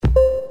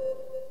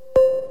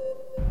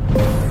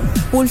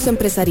Pulso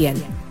Empresarial.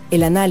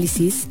 El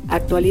análisis,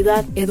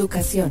 actualidad,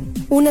 educación.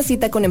 Una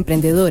cita con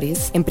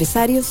emprendedores,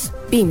 empresarios,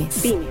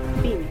 pymes.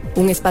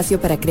 Un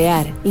espacio para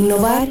crear,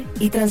 innovar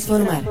y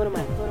transformar.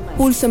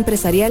 Pulso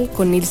Empresarial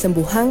con Nilsen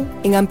Buján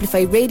en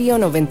Amplify Radio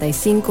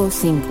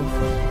 95.5.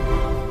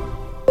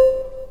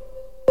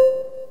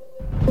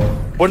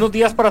 Buenos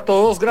días para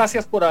todos,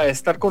 gracias por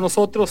estar con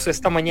nosotros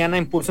esta mañana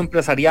en Pulso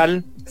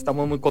Empresarial.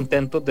 Estamos muy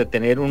contentos de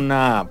tener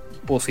una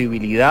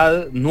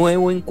posibilidad,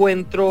 nuevo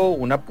encuentro,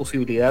 una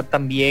posibilidad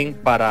también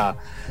para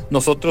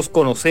nosotros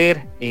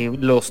conocer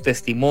los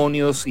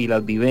testimonios y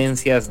las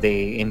vivencias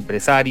de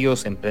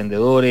empresarios,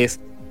 emprendedores,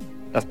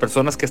 las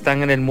personas que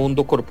están en el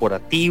mundo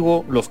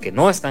corporativo, los que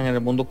no están en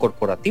el mundo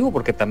corporativo,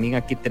 porque también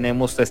aquí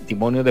tenemos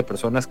testimonios de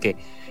personas que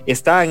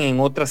están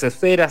en otras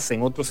esferas,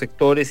 en otros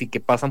sectores y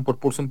que pasan por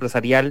Pulso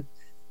Empresarial.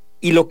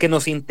 Y lo que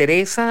nos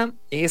interesa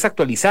es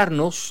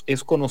actualizarnos,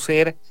 es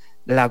conocer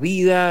la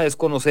vida, es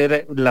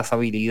conocer las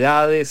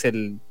habilidades,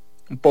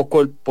 un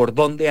poco por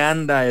dónde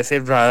anda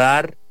ese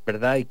radar,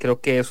 ¿verdad? Y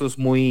creo que eso es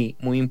muy,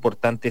 muy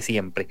importante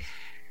siempre.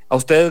 A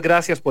ustedes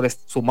gracias por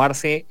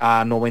sumarse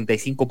a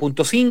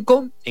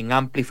 95.5 en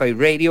Amplify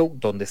Radio,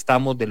 donde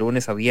estamos de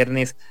lunes a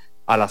viernes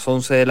a las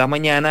 11 de la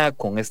mañana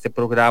con este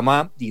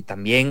programa y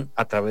también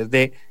a través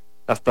de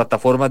las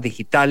plataformas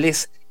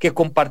digitales que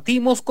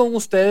compartimos con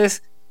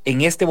ustedes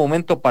en este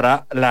momento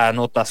para la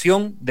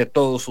anotación de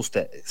todos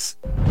ustedes.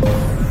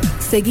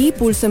 Seguí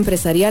Pulso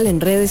Empresarial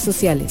en redes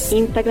sociales.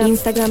 Instagram,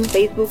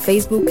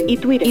 Facebook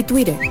y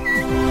Twitter.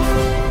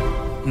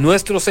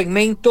 Nuestro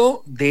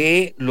segmento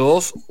de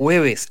los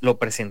jueves lo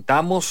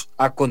presentamos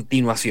a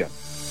continuación.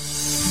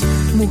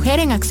 Mujer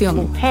en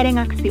acción.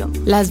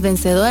 Las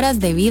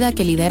vencedoras de vida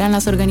que lideran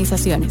las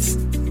organizaciones.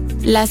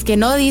 Las que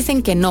no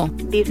dicen que no,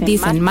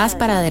 dicen más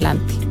para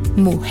adelante.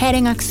 Mujer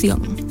en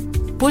acción.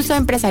 Pulso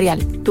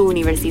Empresarial, tu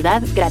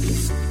universidad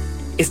gratis.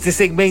 Este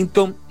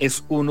segmento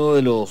es uno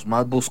de los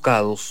más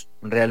buscados,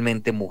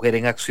 realmente Mujer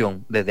en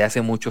Acción, desde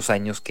hace muchos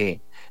años que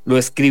lo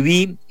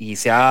escribí y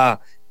se ha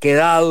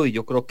quedado, y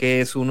yo creo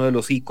que es uno de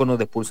los íconos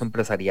de Pulso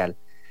Empresarial.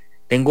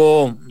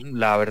 Tengo,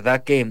 la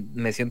verdad que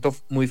me siento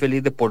muy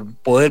feliz de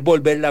poder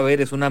volverla a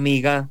ver, es una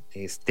amiga,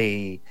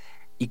 y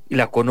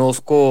la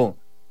conozco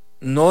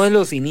no de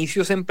los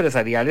inicios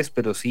empresariales,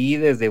 pero sí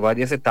desde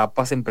varias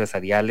etapas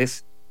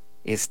empresariales.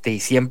 Y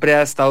siempre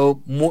ha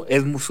estado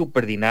es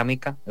súper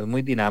dinámica, es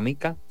muy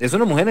dinámica, es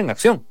una mujer en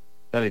acción,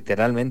 o sea,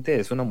 literalmente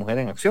es una mujer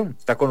en acción.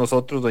 Está con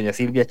nosotros doña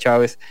Silvia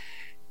Chaves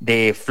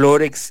de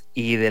Florex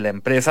y de la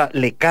empresa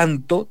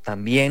Lecanto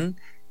también,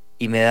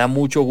 y me da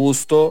mucho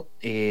gusto,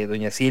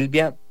 doña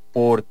Silvia,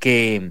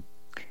 porque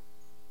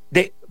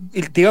te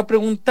iba a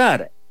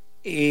preguntar,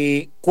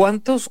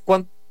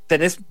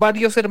 ¿tenés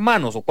varios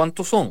hermanos o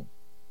cuántos son?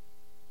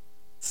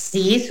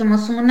 Sí,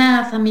 somos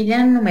una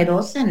familia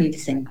numerosa,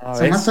 Nilsen.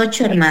 Somos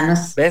 8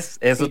 hermanos. ¿Ves?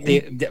 Eso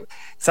sí.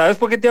 ¿Sabes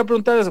por qué te iba a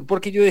preguntar eso?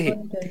 Porque yo dije,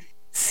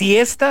 si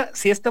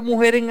esta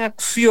mujer en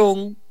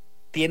acción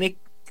tiene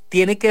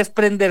que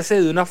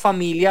desprenderse de una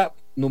familia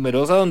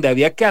numerosa donde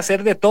había que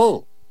hacer de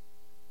todo.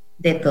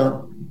 De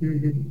todo.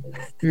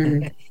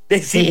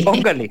 Sí,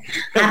 póngale.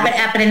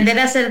 Aprender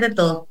a hacer de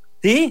todo.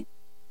 Sí,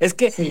 es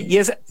que, sí,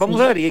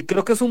 vamos a ver, y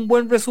creo que es un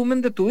buen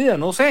resumen de tu vida,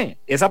 no sé,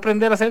 es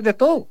aprender a hacer de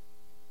todo.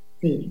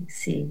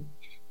 Sí,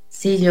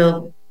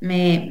 yo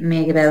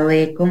me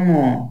gradué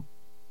como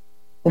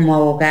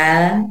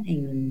abogada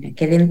en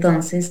aquel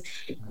entonces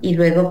y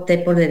luego opté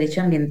por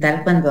derecho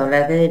ambiental. Cuando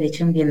hablar de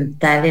derecho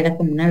ambiental era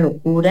como una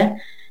locura,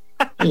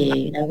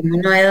 algo muy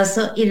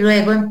novedoso, y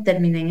luego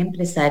terminé en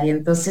empresaria.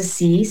 Entonces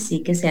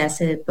sí que se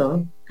hace de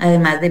todo,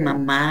 además de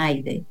mamá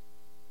y de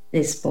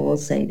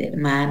esposa y de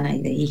hermana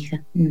y de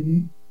hija.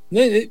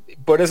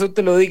 Por eso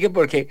te lo dije,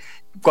 porque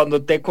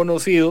cuando te he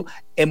conocido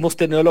hemos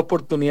tenido la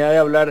oportunidad de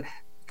hablar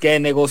que de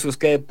negocios,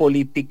 que de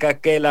política,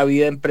 que de la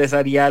vida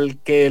empresarial,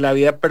 que de la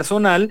vida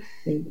personal,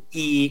 sí.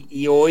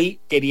 y hoy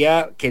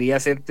quería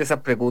hacerte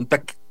esa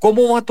pregunta.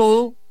 ¿Cómo va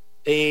todo,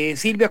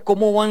 Silvia?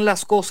 ¿Cómo van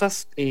las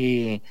cosas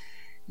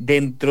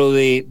dentro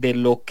de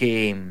lo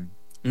que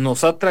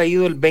nos ha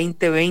traído el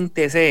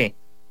 2020,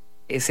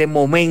 ese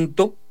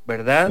momento,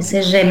 ¿verdad?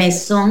 Ese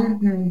remesón.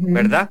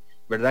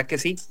 ¿Verdad que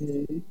sí?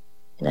 Sí,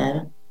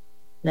 claro.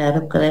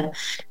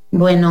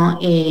 Bueno,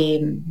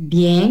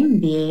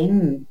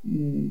 bien.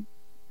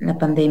 La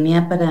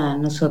pandemia para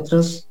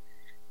nosotros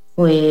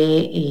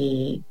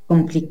fue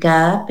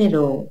complicada,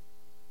 pero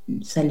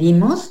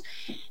salimos.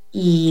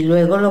 Y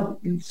luego,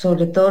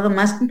 sobre todo, lo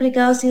más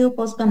complicado ha sido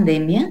post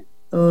pandemia,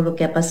 todo lo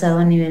que ha pasado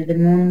a nivel del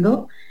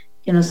mundo,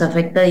 que nos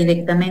afecta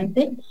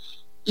directamente.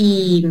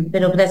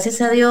 Pero gracias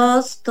a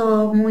Dios,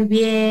 todo muy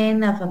bien,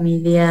 la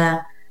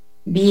familia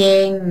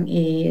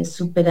bien,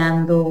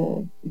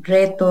 superando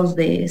retos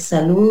de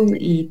salud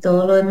y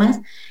todo lo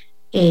demás.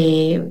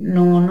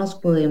 No nos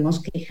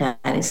podemos quejar,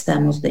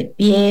 estamos de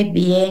pie,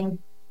 bien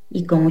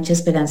y con mucha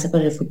esperanza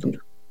para el futuro.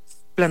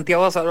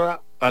 Planteabas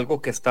ahora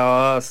algo que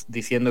estabas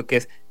diciendo,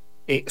 que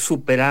es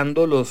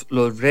superando los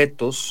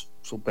retos,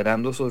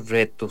 superando esos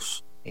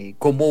retos,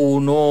 como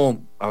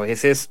uno a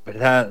veces,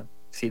 ¿verdad,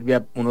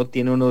 Silvia? Uno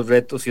tiene unos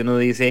retos y uno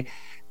dice,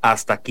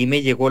 hasta aquí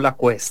me llegó la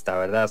cuesta,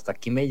 ¿verdad? Hasta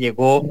aquí me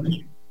llegó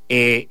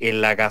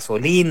la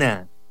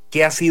gasolina.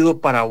 ¿Qué ha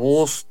sido para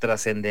vos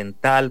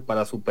trascendental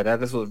para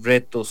superar esos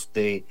retos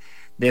de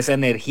esa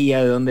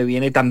energía, de dónde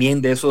viene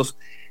también de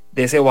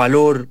ese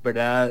valor,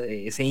 ¿verdad?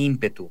 Ese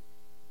ímpetu.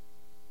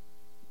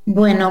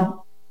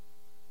 Bueno,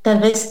 tal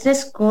vez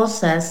tres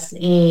cosas.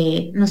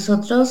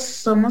 Nosotros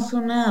somos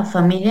una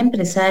familia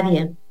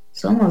empresaria,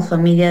 somos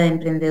familia de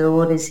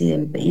emprendedores y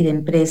de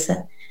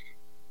empresa.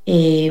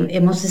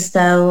 Hemos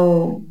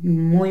estado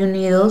muy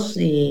unidos,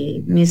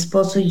 mi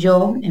esposo y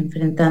yo,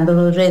 enfrentando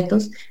los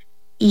retos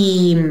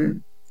y,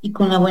 y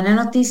con la buena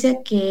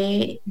noticia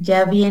que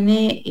ya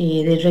viene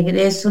de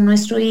regreso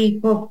nuestro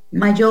hijo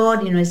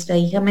mayor y nuestra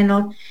hija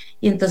menor,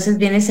 y entonces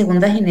viene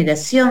segunda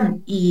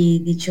generación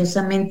y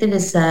dichosamente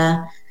les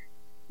ha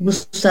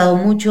gustado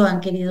mucho,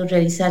 han querido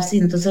realizarse, y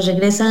entonces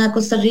regresan a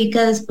Costa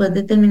Rica después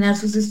de terminar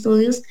sus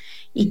estudios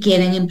y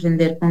quieren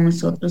emprender con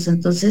nosotros.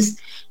 Entonces,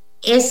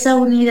 esa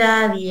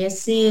unidad y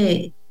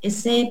ese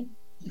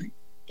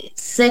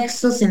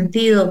sexto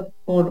sentido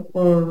por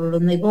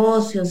los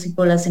negocios y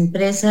por las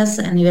empresas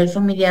a nivel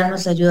familiar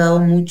nos ha ayudado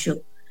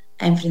mucho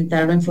a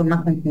enfrentarlo en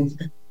forma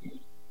conjunta.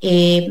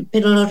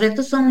 Pero los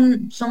retos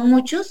son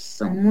muchos,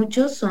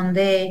 son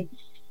de,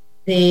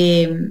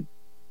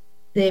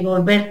 de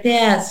volverte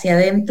hacia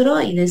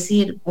adentro y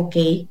decir, ok,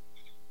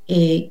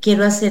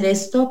 quiero hacer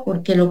esto,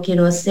 ¿por qué lo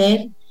quiero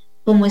hacer?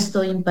 ¿Cómo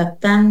estoy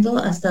impactando?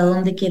 ¿Hasta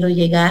dónde quiero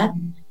llegar?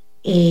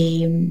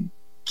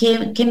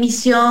 ¿Qué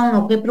misión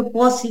o qué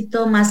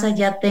propósito más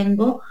allá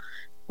tengo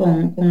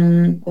con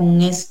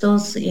con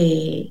estas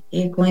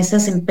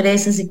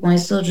empresas y con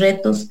estos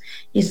retos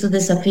y estos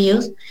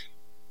desafíos?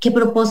 ¿Qué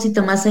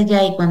propósito más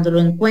allá? Y cuando lo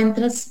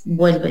encuentras,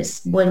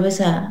 vuelves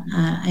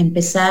a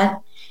empezar,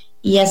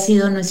 y ha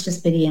sido nuestra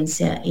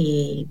experiencia,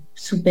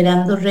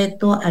 superando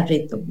reto a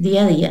reto,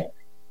 día a día,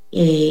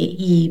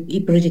 y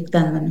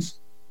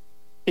proyectándonos.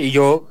 Y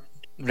yo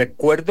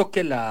recuerdo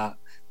que la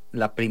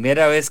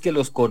primera vez que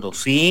los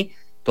conocí,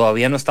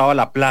 todavía no estaba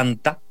la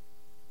planta,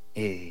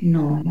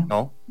 No,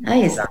 ¿no?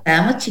 ay,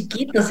 estábamos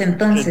chiquitos Sí,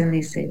 entonces,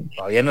 dice.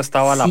 todavía no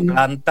estaba la Sí,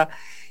 planta.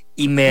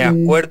 Y me sí.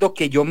 acuerdo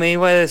que yo me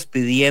iba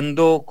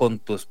despidiendo con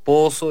tu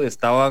esposo,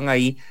 estaban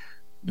ahí.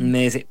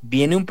 Me dice,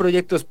 viene un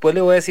proyecto, después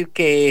le voy a decir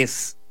qué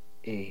es.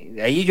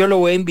 De ahí yo lo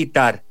voy a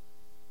invitar.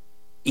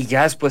 Y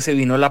ya después se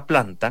vino la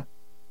planta.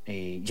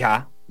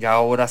 Ya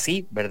ahora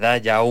sí,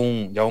 ¿verdad? Ya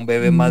un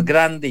bebé más Mm.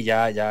 grande,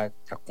 ya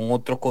con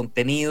otro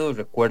contenido.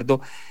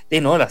 Recuerdo,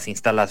 de no, las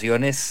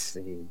instalaciones,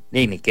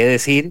 ni qué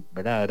decir,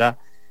 ¿verdad?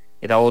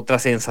 Era otra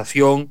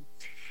sensación.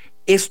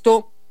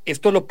 Esto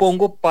lo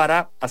pongo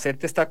para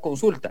hacerte esta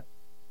consulta.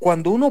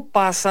 Cuando uno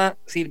pasa,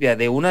 Silvia,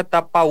 de una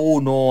etapa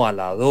uno a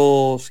la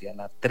 2 y a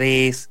la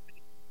 3,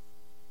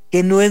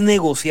 ¿qué no es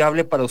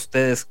negociable para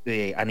ustedes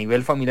a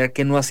nivel familiar?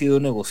 ¿Qué no ha sido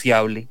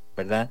negociable,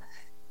 verdad?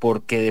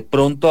 Porque de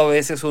pronto a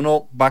veces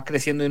uno va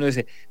creciendo y uno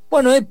dice,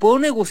 bueno, puedo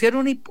negociar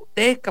una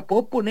hipoteca,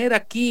 puedo poner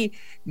aquí,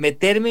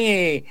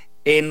 meterme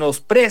en los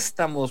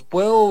préstamos,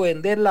 puedo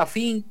vender la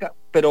finca,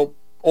 pero,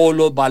 o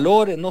los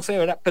valores, no sé,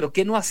 ¿verdad? Pero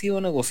 ¿qué no ha sido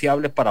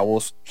negociable para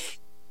vos?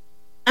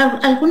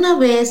 Alguna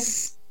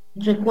vez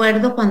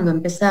recuerdo cuando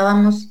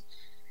empezábamos,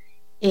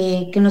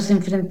 que nos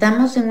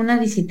enfrentamos en una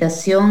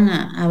licitación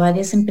a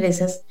varias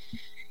empresas,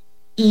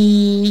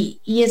 y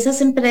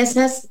esas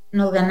empresas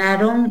nos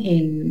ganaron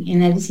en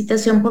la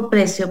licitación por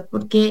precio,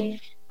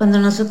 porque cuando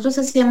nosotros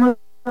hacíamos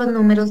los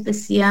números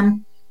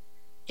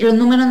los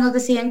números nos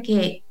decían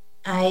que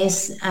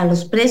a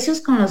los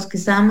precios con los que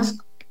estábamos,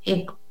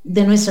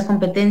 de nuestra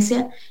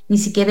competencia, ni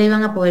siquiera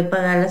iban a poder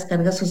pagar las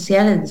cargas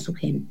sociales de su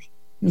gente,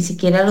 ni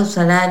siquiera los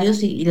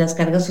salarios y las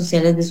cargas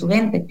sociales de su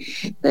gente.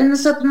 Entonces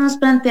nosotros nos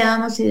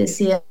planteábamos y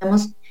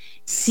decíamos,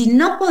 si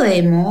no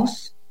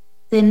podemos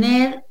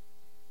tener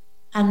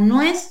a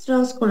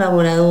nuestros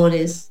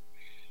colaboradores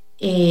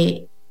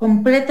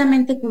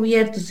completamente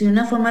cubiertos y de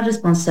una forma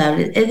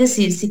responsable. Es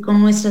decir, si con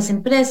nuestras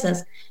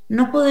empresas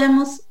no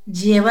podemos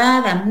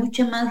llevar a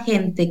mucha más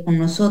gente con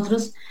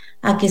nosotros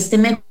a que esté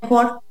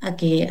mejor, a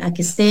que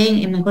esté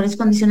en mejores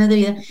condiciones de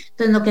vida,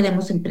 entonces no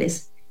queremos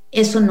empresa.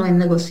 Eso no es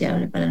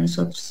negociable para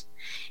nosotros.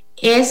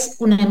 Es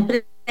una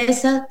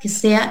empresa que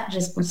sea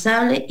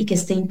responsable y que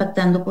esté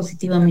impactando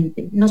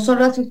positivamente, no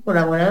solo a sus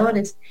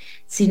colaboradores,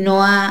 sino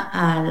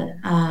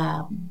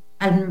a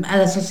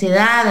la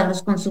sociedad, a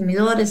los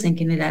consumidores en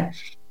general.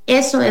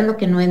 Eso es lo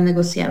que no es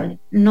negociable.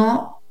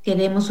 No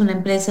queremos una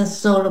empresa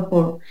solo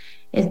por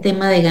el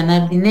tema de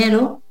ganar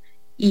dinero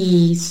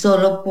y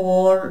solo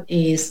por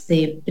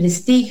este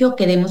prestigio.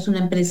 Queremos una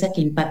empresa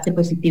que impacte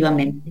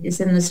positivamente.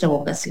 Esa es nuestra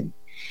vocación.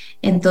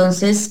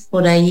 Entonces,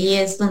 por ahí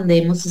es donde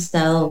hemos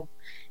estado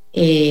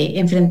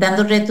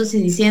enfrentando retos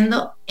y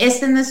diciendo,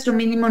 este es nuestro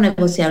mínimo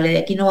negociable, de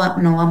aquí no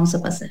vamos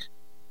a pasar.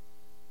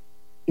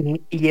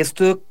 Y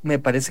esto me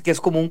parece que es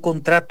como un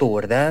contrato,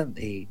 ¿verdad?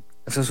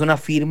 Eso es una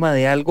firma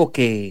de algo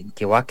que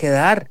va a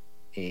quedar,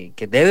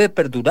 que debe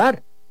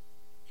perdurar.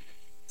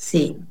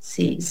 Sí,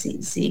 sí, sí,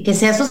 sí, que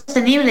sea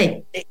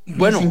sostenible,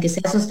 Bueno, dicen que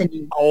sea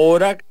sostenible.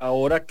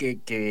 ahora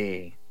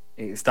que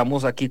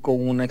Estamos aquí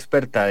con una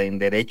experta en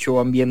derecho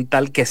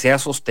ambiental que sea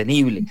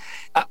sostenible.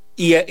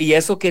 Y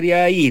eso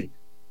quería ir.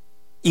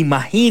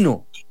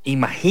 Imagino,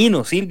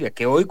 Silvia,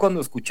 que hoy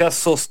cuando escuchas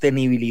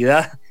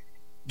sostenibilidad,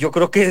 yo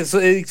creo que eso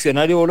de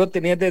diccionario vos lo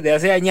tenías desde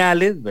hace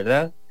años,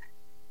 ¿verdad?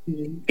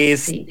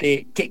 Sí.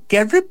 ¿Qué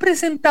has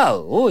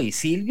representado hoy,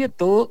 Silvia?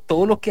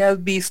 Todo lo que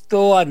has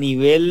visto a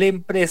nivel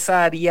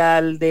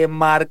empresarial, de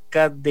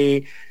marcas,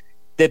 de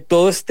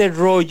todo este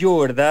rollo,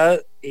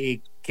 ¿verdad?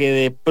 Que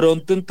de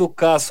pronto en tu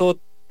caso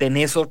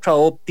tenés otra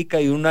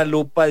óptica y una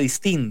lupa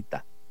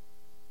distinta.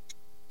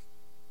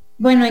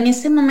 Bueno, en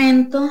este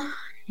momento,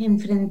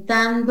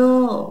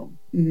 enfrentando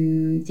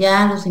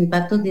ya los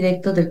impactos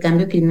directos del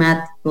cambio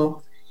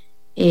climático,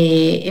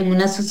 en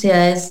unas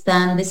sociedades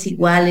tan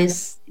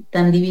desiguales,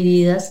 tan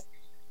divididas,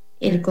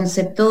 el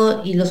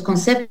concepto y los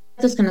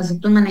conceptos que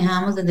nosotros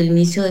manejábamos desde el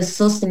inicio de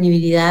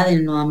sostenibilidad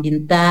en lo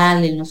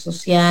ambiental, en lo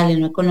social,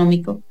 en lo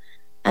económico,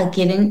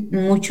 adquieren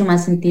mucho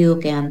más sentido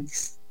que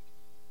antes.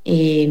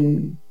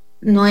 Eh,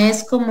 no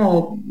es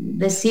como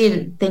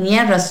decir,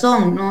 tenía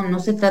razón, no, no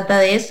se trata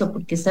de eso,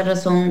 porque esa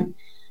razón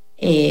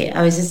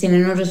a veces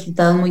tiene unos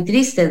resultados muy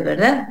tristes,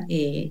 ¿verdad?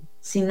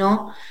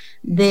 Sino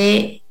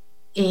de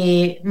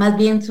más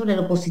bien sobre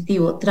lo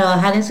positivo.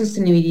 Trabajar en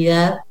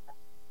sostenibilidad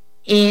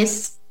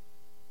es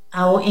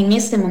en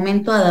este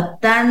momento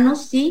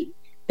adaptarnos, sí,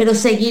 pero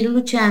seguir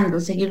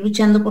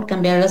luchando por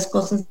cambiar las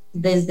cosas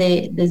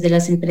desde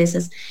las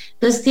empresas.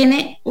 Entonces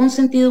tiene un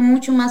sentido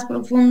mucho más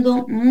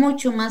profundo,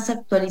 mucho más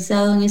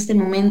actualizado en este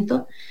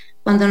momento.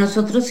 Cuando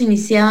nosotros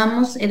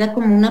iniciábamos era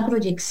como una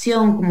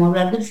proyección, como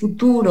hablar del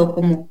futuro,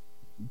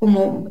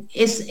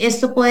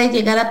 esto puede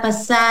llegar a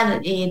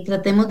pasar,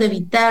 tratemos de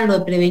evitarlo,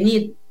 de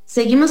prevenir.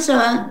 Seguimos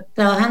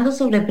trabajando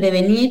sobre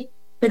prevenir,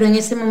 pero en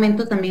este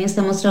momento también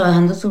estamos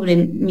trabajando sobre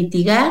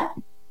mitigar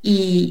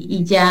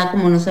y ya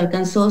como nos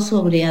alcanzó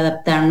sobre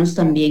adaptarnos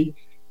también.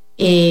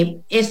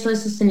 Esto es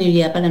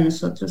sostenibilidad para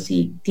nosotros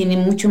y tiene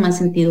mucho más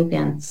sentido que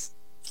antes.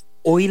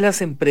 Hoy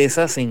las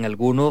empresas en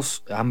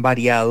algunos han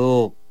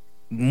variado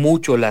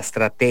mucho la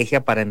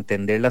estrategia para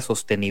entender la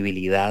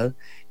sostenibilidad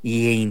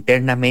y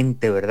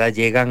internamente, ¿verdad?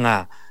 Llegan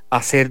a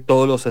hacer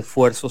todos los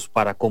esfuerzos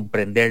para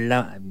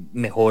comprenderla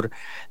mejor.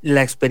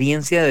 La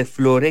experiencia de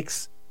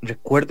Florex,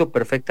 recuerdo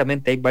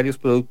perfectamente, hay varios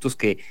productos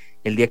que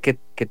el día que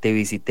te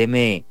visité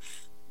me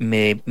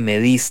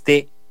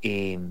diste,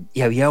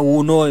 y había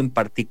uno en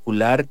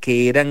particular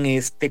que eran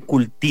este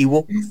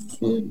cultivo,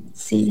 Sí,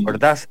 sí,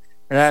 ¿verdad?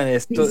 ¿Verdad?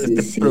 sí, sí,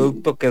 Este sí.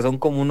 producto que son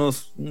como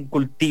un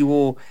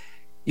cultivo.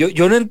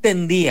 Yo no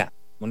entendía,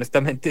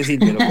 honestamente,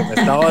 Silvia, lo que me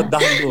estabas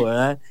dando,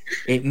 ¿verdad?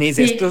 Me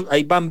dice, estos Sí,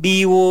 ahí van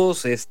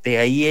vivos,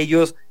 ahí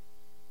ellos.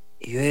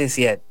 Y yo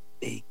decía,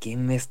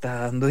 ¿quién me está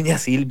dando doña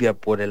Silvia,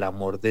 por el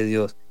amor de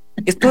Dios?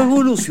 ¿Esto ha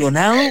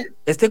evolucionado?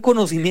 ¿Este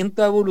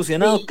conocimiento ha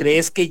evolucionado? sí.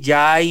 ¿Crees que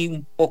ya hay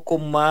un poco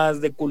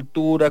más de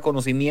cultura,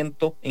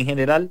 conocimiento en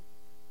general?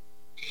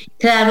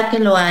 Claro que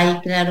lo hay,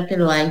 claro que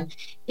lo hay.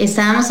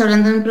 Estábamos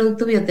hablando de un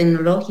producto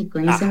biotecnológico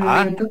en ese Ajá,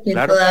 momento que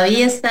claro.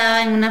 todavía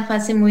estaba en una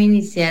fase muy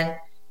inicial.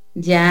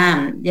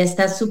 Ya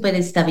está súper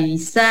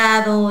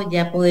estabilizado,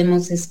 ya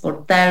podemos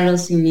exportarlo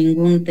sin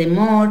ningún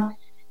temor.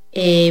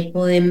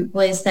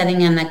 Puede estar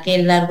en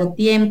anaquel largo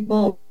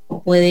tiempo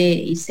o puede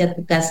irse a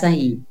tu casa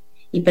y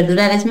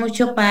perdurar. Es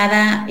mucho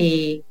para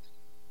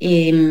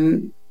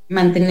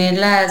mantener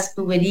las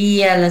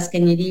tuberías, las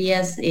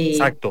cañerías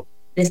Exacto.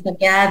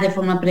 destacadas de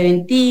forma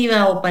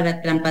preventiva o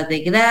para trampas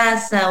de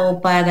grasa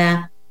o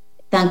para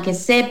tanques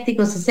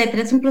sépticos,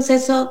 etcétera. Es un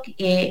proceso,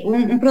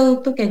 un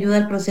producto que ayuda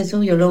al proceso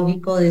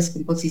biológico de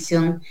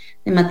descomposición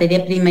de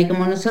materia prima y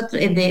como nosotros,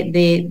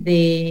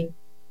 de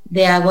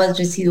aguas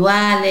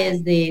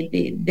residuales,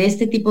 de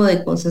este tipo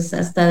de cosas,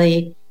 hasta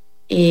de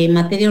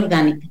materia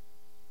orgánica.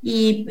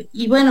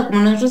 Y bueno,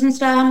 como nosotros nos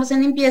trabajamos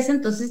en limpieza,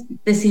 entonces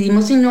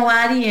decidimos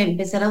innovar y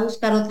empezar a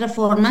buscar otra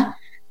forma,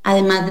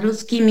 además de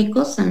los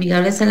químicos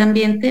amigables al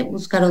ambiente,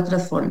 buscar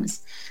otras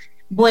formas.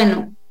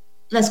 Bueno,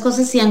 las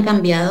cosas sí han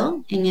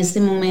cambiado. En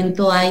este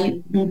momento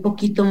hay un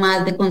poquito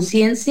más de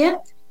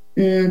conciencia,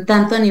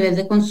 tanto a nivel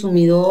de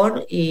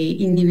consumidor,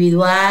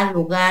 individual,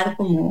 hogar,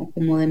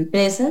 como de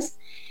empresas.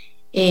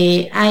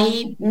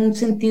 Hay un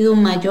sentido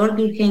mayor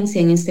de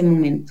urgencia en este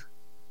momento.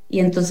 Y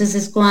entonces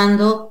es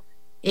cuando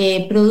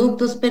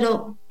productos,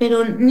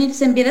 pero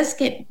Nielsen, vieras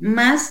que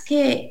más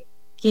que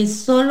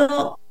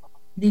solo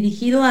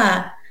dirigido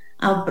a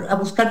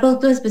buscar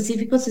productos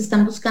específicos, se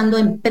están buscando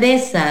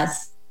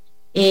empresas,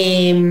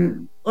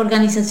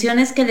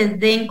 organizaciones que les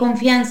den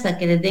confianza,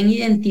 que les den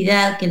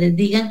identidad, que les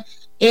digan,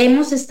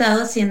 hemos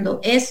estado haciendo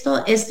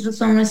esto, estos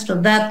son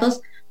nuestros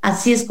datos,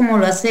 así es como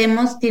lo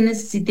hacemos,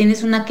 si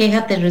tienes una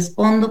queja, te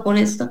respondo por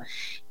esto.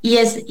 Y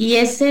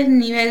ese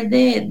nivel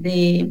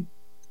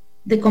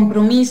de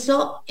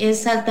compromiso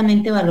es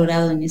altamente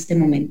valorado en este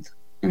momento,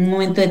 en un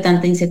momento de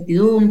tanta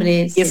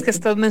incertidumbre, Y es que etcétera.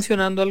 estás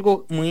mencionando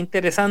algo muy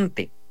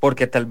interesante,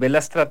 porque tal vez la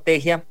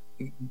estrategia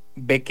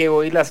ve que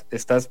hoy las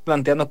estás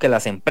planteando que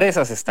las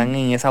empresas están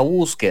en esa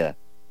búsqueda.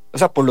 O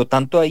sea, por lo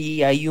tanto,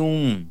 ahí hay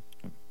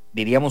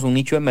diríamos, un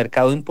nicho de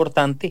mercado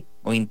importante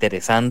o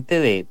interesante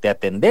de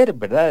atender,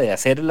 ¿verdad? De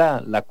hacer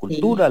la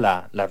cultura,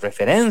 Sí. la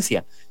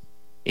referencia.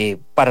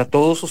 Para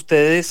todos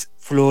ustedes,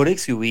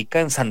 Florex se ubica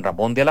en San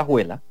Ramón de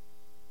Alajuela,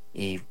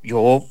 y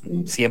yo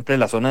Sí. siempre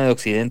la zona de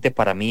Occidente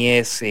para mí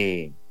es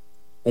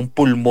un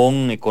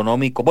pulmón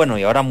económico, bueno,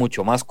 y ahora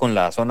mucho más con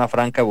la zona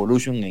Franca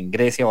Evolution en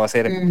Grecia va a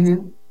ser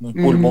Ujú, un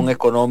pulmón ujú.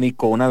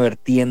 económico, una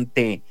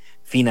vertiente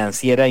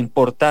financiera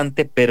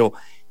importante, pero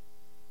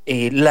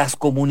las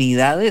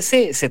comunidades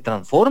se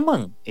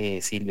transforman,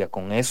 Silvia.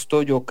 Con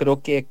esto yo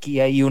creo que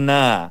aquí hay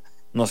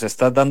nos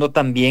estás dando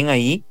también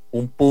ahí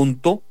un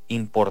punto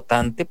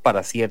importante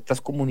para ciertas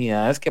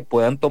comunidades que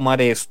puedan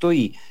tomar esto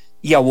y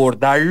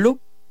abordarlo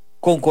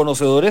con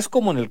conocedores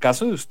como en el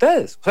caso de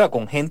ustedes, o sea,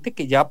 con gente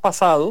que ya ha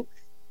pasado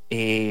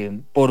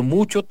por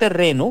mucho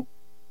terreno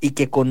y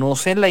que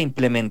conocen la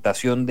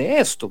implementación de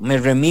esto. Me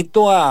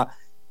remito a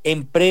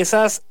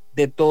empresas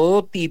de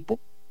todo tipo,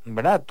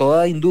 ¿verdad?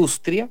 Toda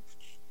industria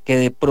que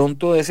de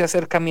pronto ese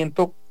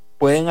acercamiento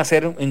pueden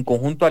hacer en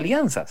conjunto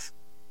alianzas.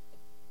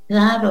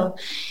 Claro,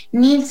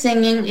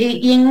 Nielsen,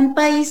 y en un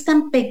país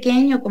tan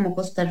pequeño como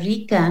Costa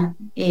Rica,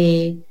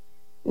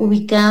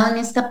 ubicado en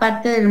esta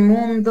parte del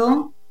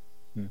mundo,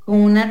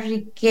 con una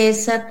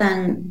riqueza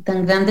tan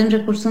grande en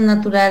recursos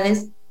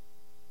naturales,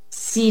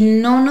 si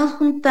no nos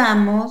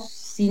juntamos,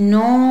 si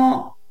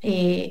no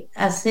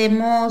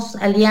hacemos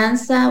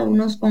alianza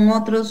unos con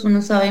otros,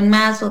 unos saben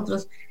más,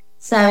 otros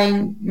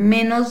saben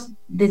menos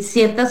de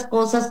ciertas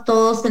cosas,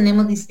 todos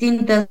tenemos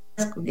distintas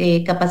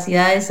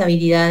capacidades,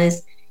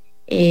 habilidades,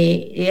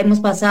 hemos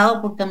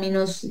pasado por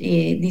caminos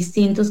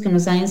distintos que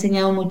nos han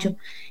enseñado mucho.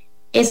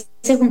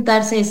 Ese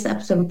juntarse es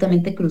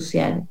absolutamente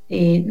crucial.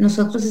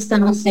 Nosotros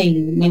estamos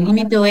en el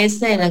límite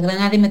oeste de la gran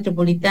área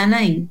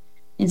metropolitana,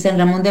 en San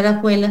Ramón de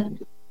Alajuela,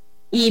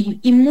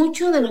 y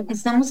mucho de lo que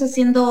estamos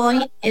haciendo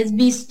hoy es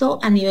visto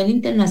a nivel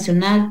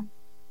internacional.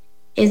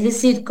 Es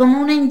decir,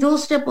 cómo una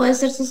industria puede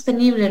ser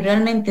sostenible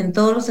realmente en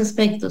todos los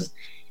aspectos.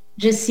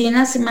 Recién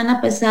la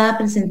semana pasada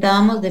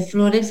presentábamos de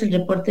Florex el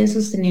reporte de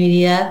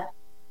sostenibilidad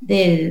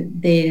del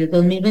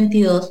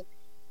 2022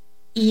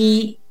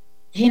 y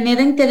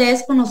genera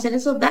interés conocer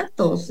esos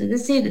datos. Es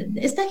decir,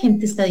 esta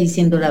gente está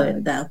diciendo la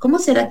verdad. ¿Cómo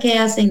será que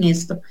hacen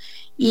esto?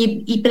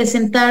 Y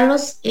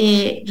presentarlos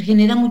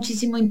genera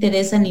muchísimo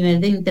interés a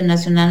nivel de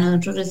internacional.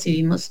 Nosotros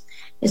recibimos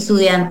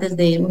estudiantes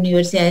de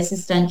universidades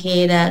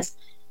extranjeras,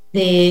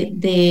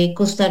 de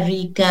Costa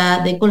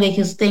Rica, de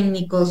colegios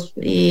técnicos,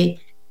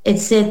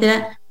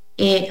 etcétera,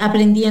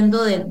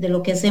 aprendiendo de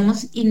lo que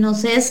hacemos y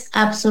nos es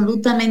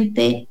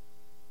absolutamente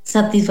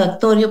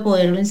satisfactorio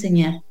poderlo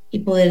enseñar y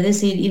poder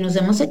decir, y nos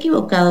hemos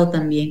equivocado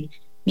también.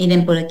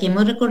 Miren, por aquí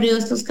hemos recorrido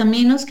estos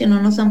caminos que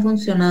no nos han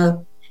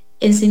funcionado.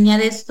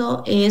 Enseñar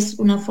esto es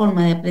una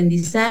forma de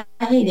aprendizaje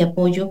y de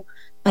apoyo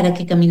para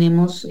que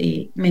caminemos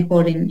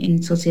mejor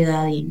en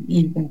sociedad y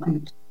en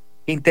conjunto.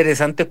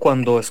 Interesante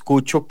cuando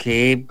escucho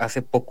que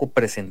hace poco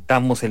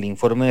presentamos el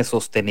informe de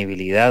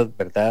sostenibilidad,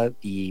 ¿verdad?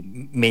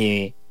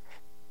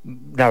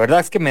 La verdad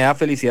es que me da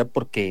felicidad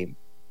porque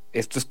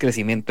esto es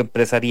crecimiento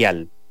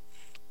empresarial.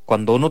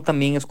 Cuando uno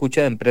también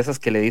escucha de empresas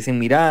que le dicen,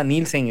 mira,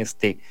 Nielsen,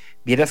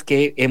 vieras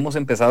que hemos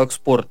empezado a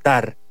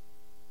exportar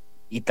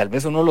y tal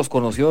vez uno los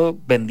conoció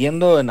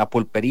vendiendo en la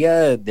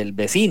pulpería del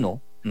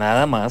vecino,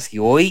 nada más, y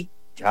hoy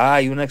ya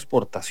hay una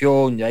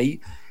exportación,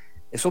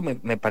 eso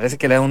me parece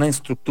que le da una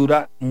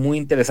estructura muy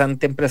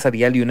interesante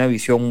empresarial y una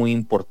visión muy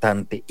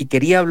importante. Y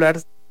quería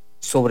hablar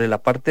sobre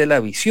la parte de la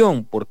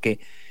visión, porque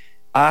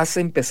has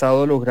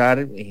empezado a lograr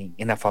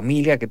en la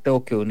familia que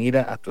tengo que unir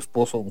a tu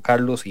esposo, don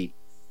Carlos, y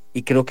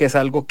creo que es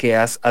algo que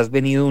has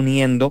venido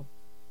uniendo,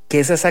 que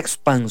es esa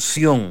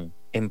expansión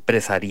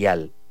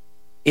empresarial.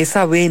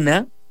 Esa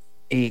vena,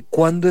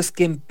 ¿cuándo es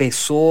que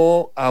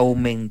empezó a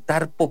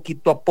aumentar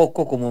poquito a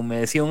poco, como me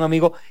decía un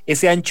amigo,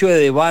 ese ancho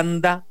de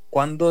banda,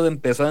 cuándo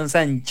empezó a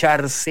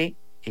ensancharse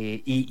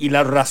y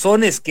las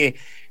razones que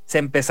se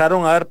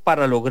empezaron a dar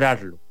para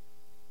lograrlo?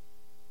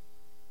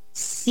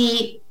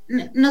 Sí,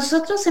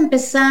 nosotros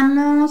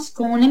empezamos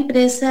con una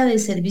empresa de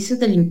servicios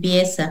de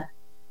limpieza.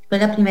 Fue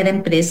la primera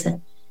empresa,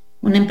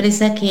 una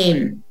empresa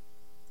que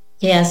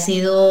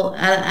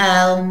ha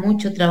dado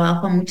mucho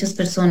trabajo a muchas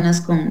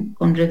personas con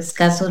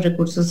escasos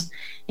recursos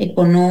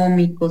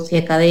económicos y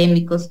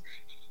académicos,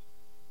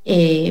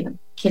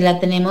 que la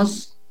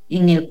tenemos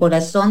en el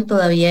corazón,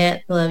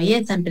 todavía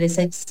esa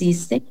empresa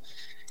existe.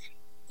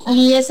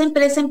 Y esa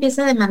empresa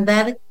empieza a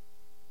demandar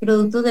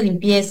productos de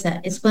limpieza.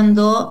 Es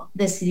cuando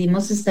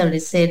decidimos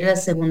establecer la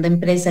segunda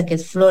empresa, que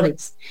es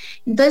Florex.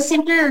 Entonces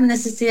siempre las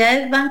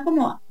necesidades van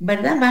como,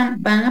 ¿verdad?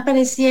 Van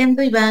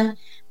apareciendo y van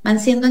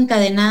siendo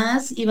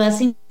encadenadas y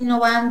vas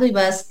innovando y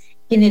vas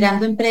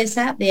generando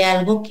empresa de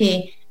algo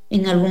que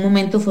en algún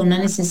momento fue una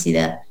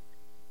necesidad.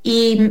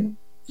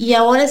 Y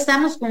ahora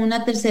estamos con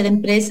una tercera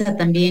empresa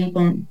también,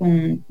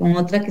 con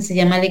otra que se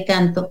llama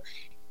Lecanto,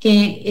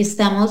 que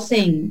estamos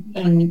en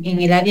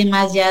el área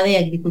más ya de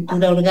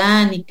agricultura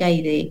orgánica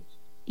y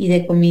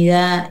de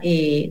comida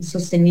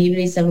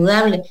sostenible y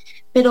saludable.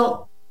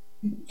 Pero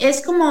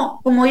es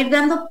como ir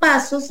dando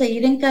pasos e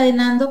ir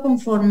encadenando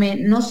conforme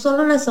no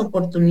solo las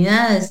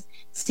oportunidades,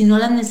 sino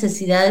las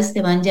necesidades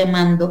te van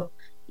llamando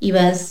y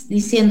vas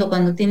diciendo,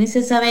 cuando tienes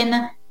esa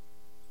vena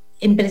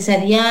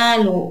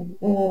empresarial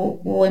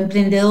o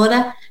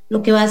emprendedora,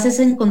 lo que vas es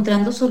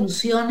encontrando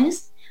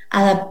soluciones,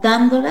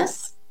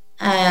 adaptándolas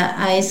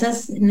a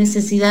esas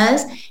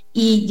necesidades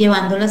y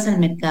llevándolas al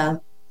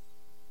mercado.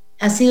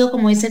 Ha sido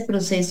como ese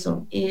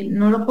proceso.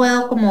 No lo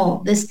puedo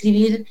como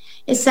describir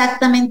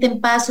exactamente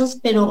en pasos,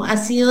 pero ha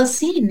sido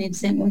así.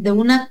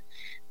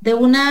 De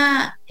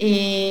una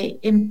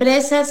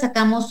empresa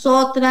sacamos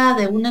otra,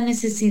 de una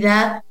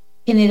necesidad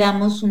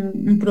generamos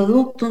un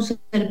producto, un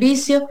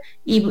servicio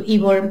y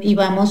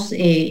vamos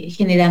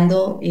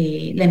generando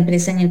la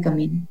empresa en el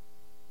camino.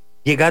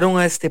 ¿Llegaron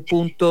a este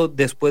punto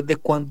después de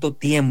cuánto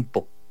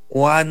tiempo?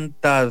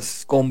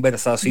 ¿Cuántas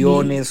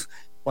conversaciones,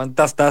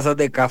 cuántas tazas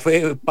de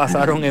café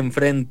pasaron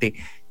enfrente?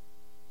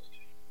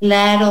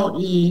 Claro,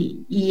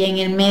 y en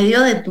el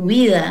medio de tu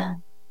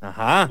vida,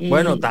 Ajá,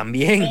 bueno,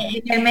 también.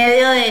 en el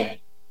medio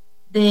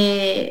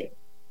de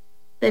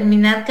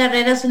terminar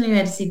carreras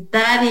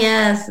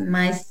universitarias,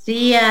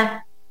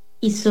 maestría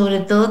y sobre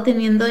todo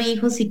teniendo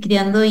hijos y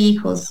criando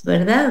hijos,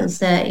 ¿verdad? O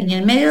sea, en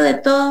el medio de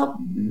todo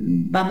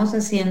vamos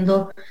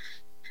haciendo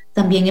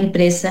también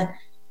empresa,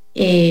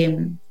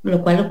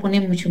 lo cual lo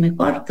pone mucho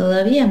mejor,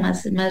 todavía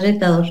más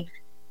retador.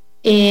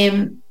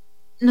 Eh,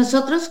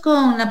 Nosotros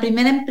con la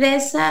primera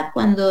empresa,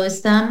 cuando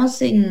estábamos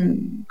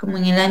como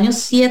en el año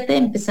 7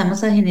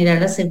 empezamos a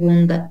generar la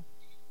segunda.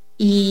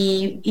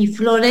 Y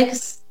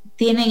Florex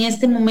tiene en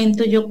este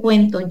momento, yo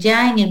cuento,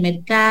 ya en el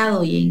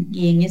mercado y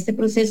en este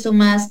proceso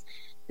más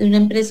de una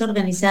empresa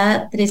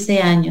organizada,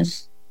 13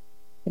 años,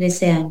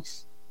 13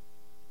 años.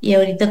 Y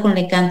ahorita con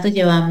Lecanto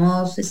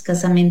llevamos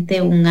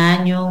escasamente un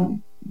año,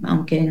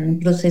 aunque en un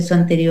proceso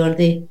anterior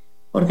de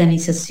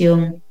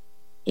organización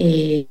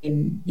y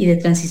de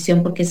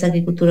transición, porque es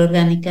agricultura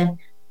orgánica,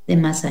 de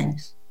más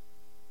años.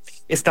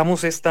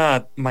 Estamos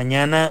esta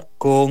mañana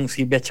con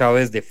Silvia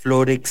Chaves de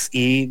Florex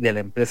y de la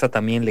empresa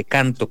también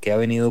Lecanto, que ha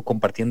venido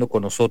compartiendo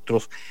con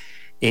nosotros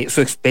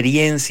su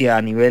experiencia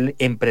a nivel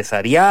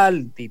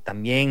empresarial y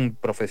también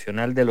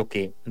profesional de lo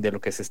que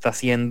se está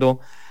haciendo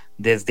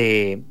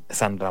desde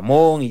San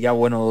Ramón y ya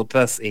bueno,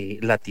 otras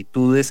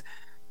latitudes.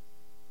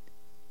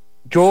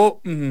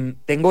 Yo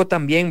tengo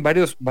también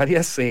varios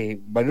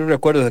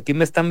recuerdos. Aquí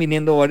me están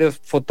viniendo varias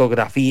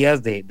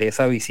fotografías de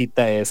esa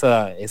visita,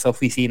 esa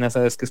oficina,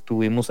 sabes que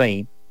estuvimos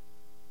ahí.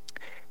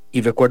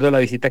 Y recuerdo la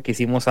visita que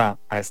hicimos a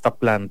esta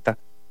planta,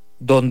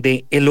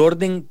 donde el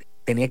orden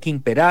tenía que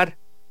imperar,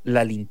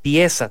 la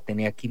limpieza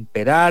tenía que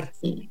imperar,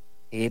 Sí.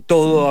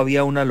 todo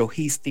había una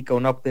logística,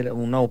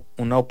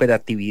 una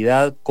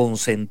operatividad con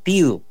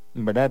sentido,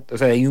 ¿verdad? O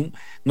sea,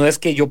 no es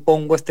que yo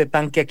pongo este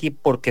tanque aquí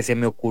porque se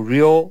me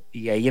ocurrió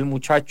y ahí el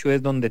muchacho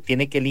es donde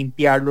tiene que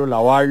limpiarlo,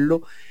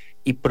 lavarlo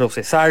y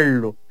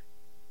procesarlo.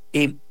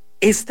 Eh,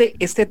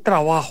 este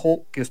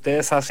trabajo que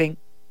ustedes hacen,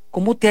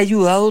 ¿cómo te ha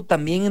ayudado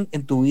también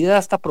en tu vida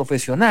hasta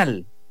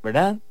profesional,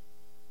 verdad?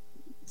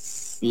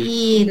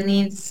 Sí,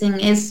 Nielsen,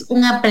 es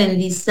un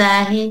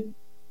aprendizaje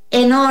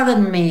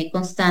enorme,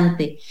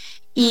 constante.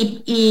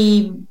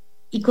 Y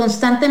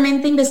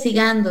constantemente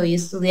investigando y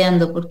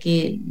estudiando,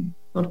 porque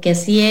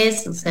así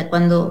es, o sea,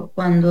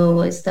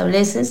 cuando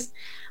estableces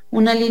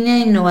una línea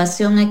de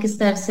innovación hay que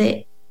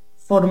estarse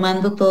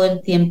formando todo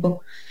el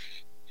tiempo.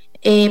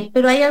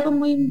 Pero hay algo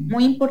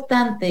muy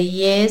importante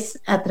y es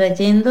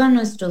atrayendo a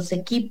nuestros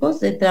equipos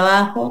de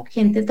trabajo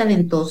gente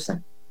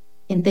talentosa,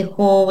 gente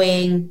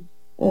joven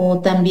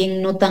o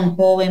también no tan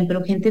joven,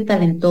 pero gente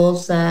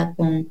talentosa,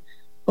 con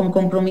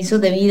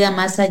compromisos de vida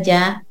más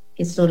allá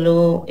que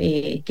solo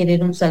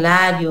querer un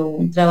salario,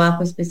 un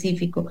trabajo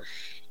específico.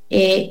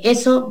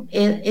 Eso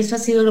ha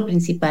sido lo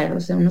principal, o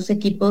sea, unos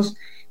equipos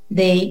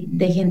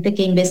de gente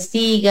que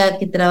investiga,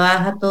 que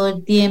trabaja todo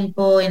el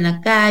tiempo en la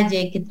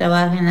calle, que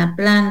trabaja en la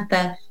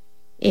planta,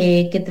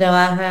 que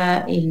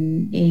trabaja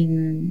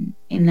en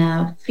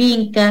la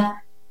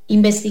finca,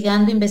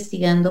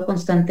 investigando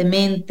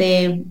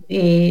constantemente,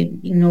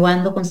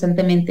 innovando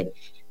constantemente.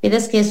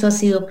 Verás que eso ha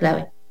sido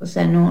clave, o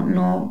sea,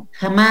 no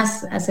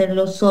jamás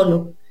hacerlo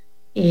solo.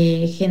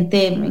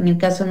 Gente, en el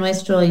caso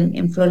nuestro,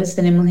 en Flores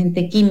tenemos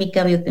gente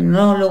química,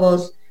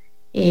 biotecnólogos,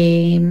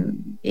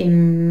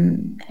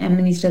 en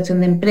administración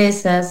de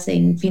empresas,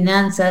 en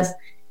finanzas,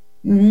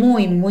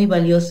 muy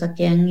valiosa,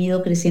 que han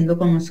ido creciendo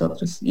con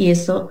nosotros y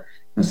eso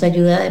nos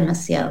ayuda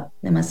demasiado,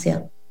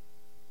 demasiado.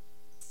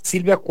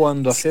 Silvia,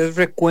 cuando haces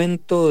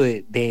recuento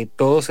de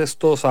todos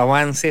estos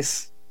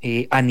avances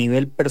a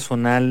nivel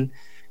personal,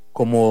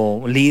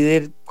 como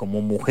líder,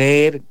 como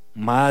mujer,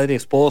 madre,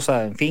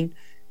 esposa, en fin,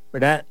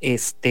 ¿verdad?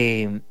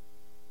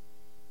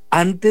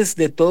 Antes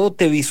de todo,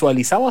 ¿te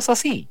visualizabas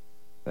así?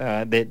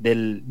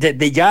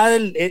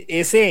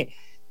 Ese,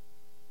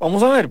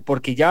 vamos a ver,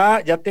 porque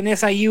ya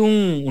tenés ahí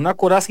una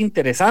coraza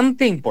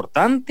interesante,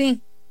 importante,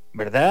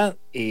 ¿verdad?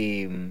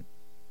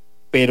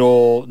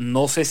 Pero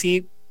no sé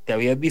si te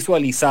habías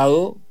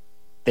visualizado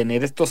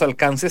tener estos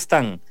alcances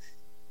tan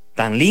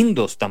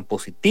lindos, tan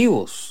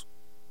positivos,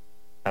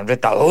 tan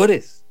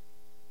retadores.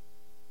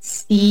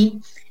 Sí,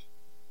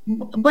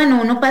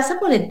 Bueno, uno pasa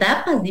por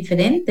etapas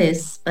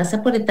diferentes,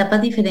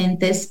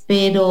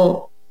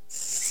 pero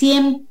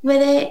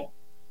siempre,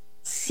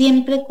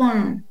 siempre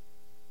con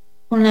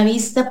la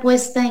vista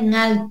puesta en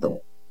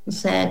alto. O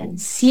sea,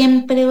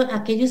 siempre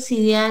aquellos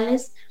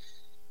ideales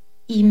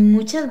y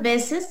muchas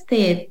veces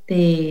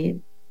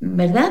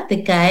 ¿verdad?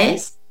 Te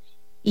caes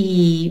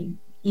y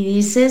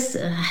dices,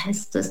 "Ah,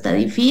 esto está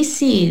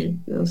difícil".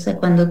 O sea,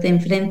 cuando te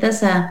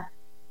enfrentas a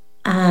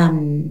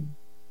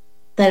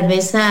tal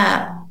vez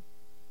a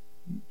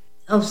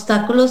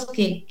obstáculos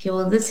que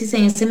vos decís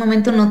en ese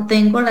momento no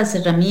tengo las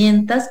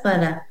herramientas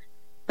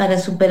para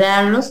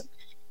superarlos,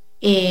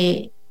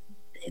 eh,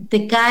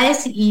 te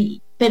caes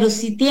pero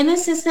si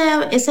tienes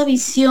esa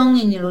visión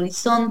en el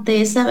horizonte,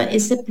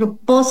 ese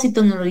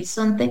propósito en el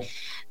horizonte,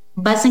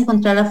 vas a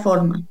encontrar la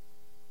forma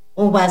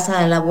o vas a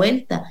dar la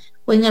vuelta.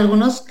 O en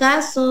algunos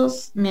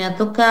casos me ha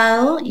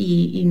tocado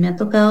y me ha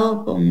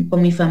tocado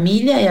con mi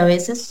familia y a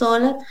veces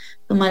sola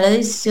tomar la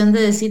decisión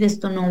de decir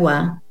esto no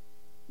va,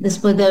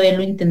 después de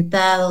haberlo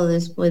intentado,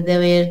 después de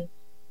haber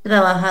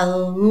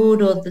trabajado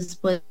duro,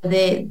 después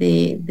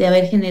de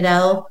haber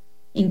generado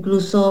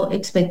incluso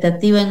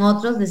expectativa en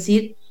otros,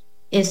 decir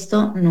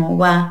esto no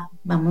va,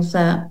 vamos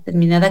a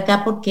terminar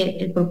acá porque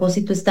el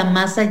propósito está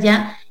más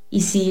allá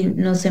y si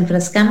nos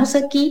enfrascamos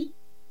aquí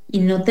y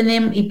no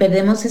tenemos y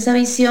perdemos esa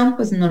visión,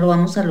 pues no lo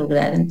vamos a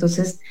lograr.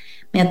 Entonces,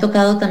 me ha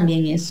tocado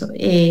también eso.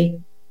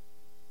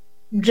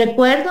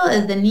 Recuerdo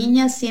desde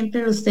niña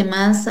siempre los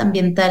temas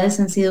ambientales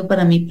han sido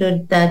para mí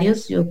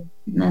prioritarios. Yo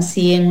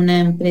nací en una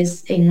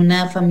empresa, en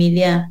una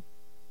familia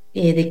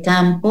de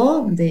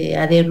campo, de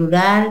área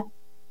rural,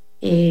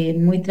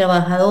 muy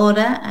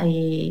trabajadora,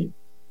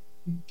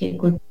 que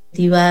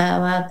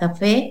cultivaba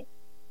café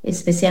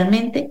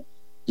especialmente.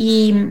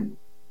 Y,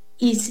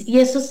 y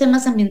esos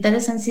temas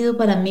ambientales han sido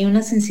para mí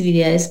una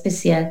sensibilidad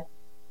especial.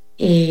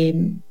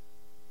 Eh,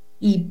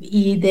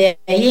 y de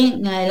ahí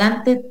en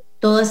adelante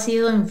todo ha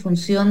sido en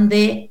función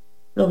de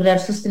lograr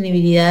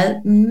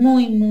sostenibilidad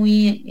muy,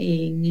 muy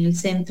en el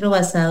centro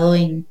basado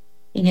en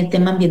el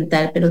tema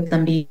ambiental, pero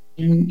también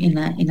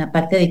en la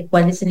parte de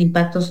cuál es el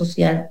impacto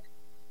social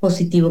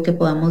positivo que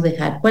podamos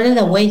dejar, cuál es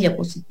la huella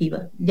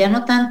positiva. Ya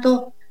no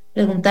tanto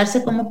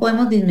preguntarse cómo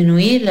podemos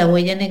disminuir la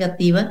huella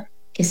negativa,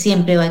 que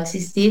siempre va a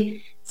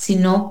existir,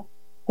 sino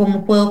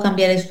cómo puedo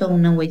cambiar esto a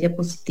una huella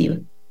positiva.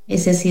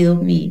 Ese ha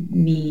sido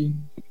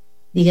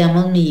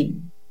digamos, mi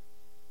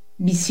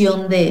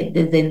visión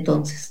desde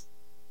entonces.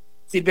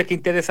 Silvia, qué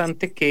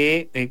interesante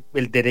que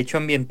el derecho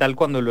ambiental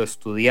cuando lo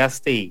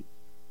estudiaste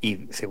y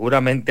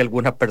seguramente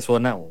alguna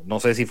persona, o no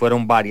sé si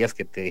fueron varias,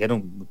 que te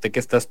dijeron, usted que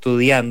está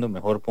estudiando,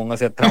 mejor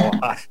póngase a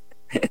trabajar.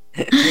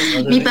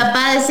 No sé Mi si,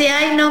 papá decía,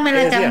 ay, no, me ¿qué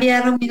la decía?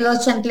 cambiaron,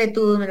 los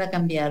chancletudos me la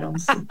cambiaron.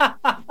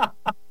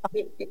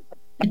 Sí.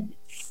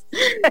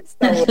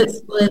 Está bueno.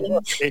 Después,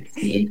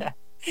 sí,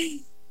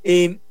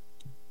 Eh,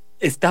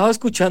 Estaba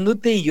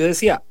escuchándote y yo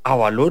decía, a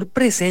valor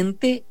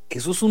presente,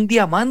 eso es un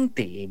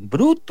diamante en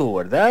bruto,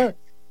 ¿verdad?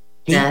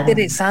 Qué claro.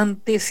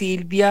 interesante,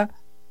 Silvia,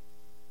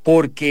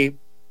 porque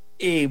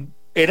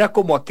era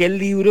como aquel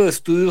libro de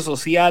estudios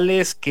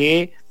sociales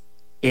que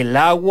el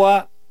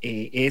agua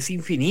es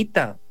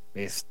infinita,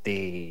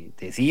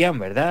 decían,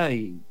 ¿verdad?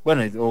 Y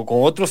bueno, o con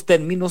otros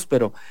términos,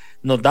 pero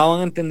nos daban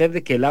a entender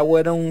de que el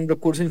agua era un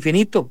recurso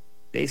infinito.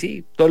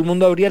 Sí, todo el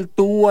mundo abría el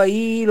tubo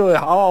ahí, lo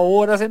dejaba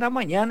horas en la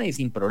mañana y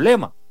sin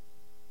problema.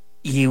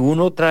 Y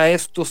uno trae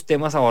estos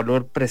temas a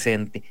valor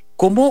presente.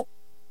 ¿Cómo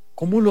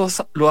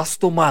lo has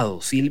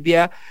tomado,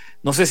 Silvia?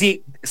 No sé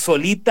si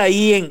solita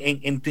ahí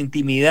en tu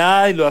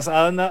intimidad y lo has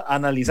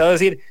analizado,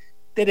 decir,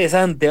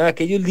 interesante, ¿verdad?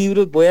 Aquellos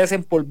libros voy a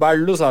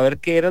desempolvarlos a ver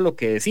qué era lo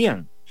que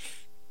decían.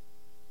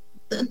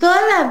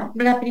 Toda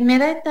la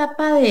primera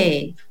etapa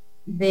de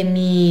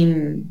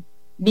mi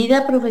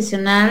vida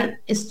profesional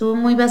estuvo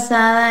muy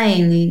basada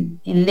en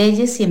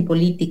leyes y en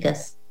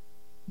políticas,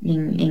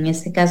 en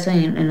este caso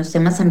en los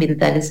temas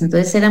ambientales.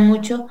 Entonces era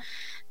mucho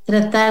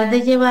tratar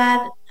de llevar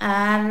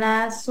a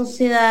las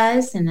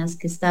sociedades en las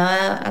que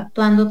estaba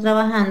actuando,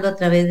 trabajando a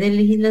través de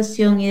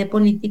legislación y de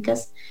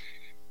políticas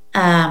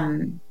a,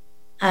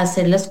 a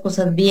hacer las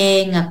cosas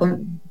bien,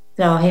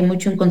 trabajé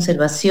mucho en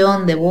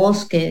conservación de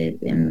bosque,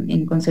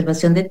 en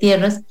conservación de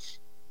tierras.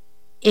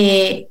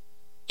 Eh,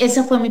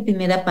 Esa fue mi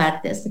primera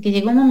parte, hasta que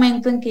llegó un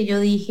momento en que yo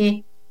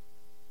dije,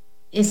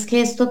 es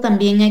que esto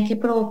también hay que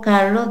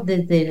provocarlo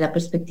desde la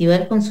perspectiva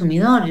del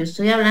consumidor. Yo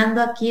estoy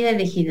hablando aquí de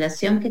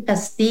legislación que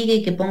castigue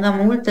y que ponga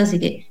multas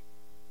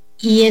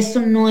y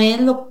eso no es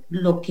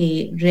lo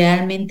que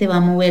realmente va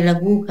a mover la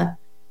aguja.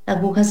 La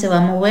aguja se va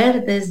a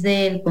mover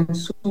desde el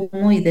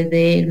consumo y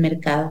desde el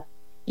mercado.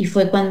 Y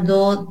fue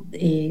cuando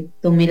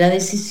tomé la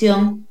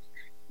decisión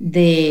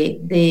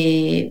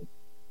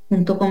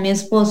junto con mi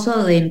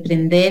esposo, de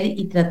emprender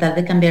y tratar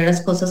de cambiar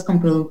las cosas con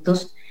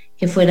productos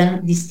que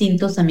fueran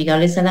distintos,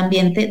 amigables al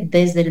ambiente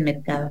desde el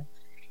mercado.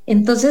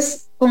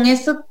 Entonces, con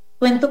esto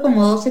cuento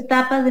como dos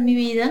etapas de mi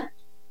vida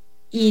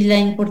y la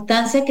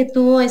importancia que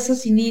tuvo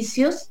esos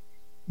inicios,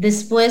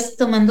 después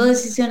tomando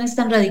decisiones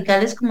tan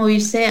radicales como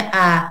irse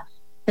a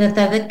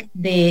tratar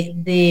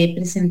de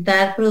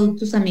presentar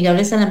productos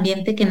amigables al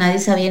ambiente, que nadie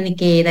sabía ni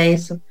qué era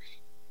eso,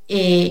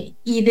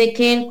 y de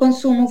que el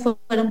consumo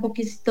fuera un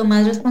poquito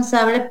más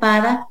responsable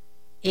para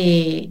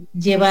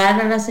llevar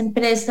a las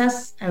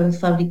empresas, a los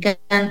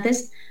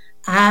fabricantes,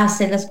 a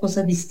hacer las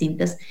cosas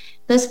distintas.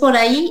 Entonces, por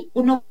ahí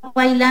uno va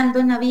bailando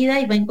en la vida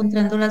y va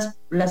encontrando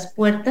las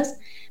puertas,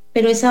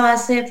 pero esa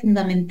base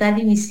fundamental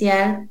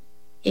inicial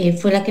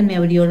fue la que me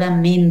abrió la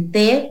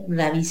mente,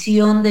 la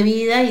visión de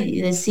vida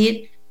y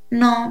decir,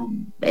 no,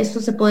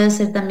 esto se puede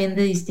hacer también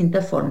de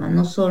distintas formas,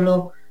 no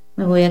solo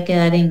me voy a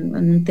quedar en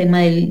un tema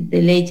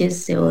de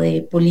leyes o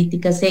de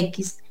políticas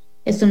X.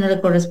 Esto no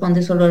le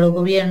corresponde solo a los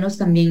gobiernos,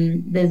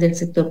 también desde el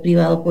sector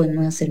privado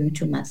podemos hacer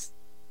mucho más.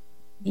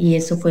 Y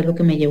eso fue lo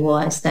que me llevó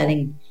a estar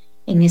en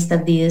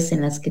estas vidas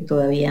en las que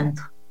todavía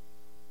ando.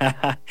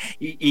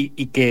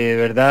 y que de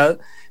verdad,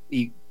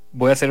 y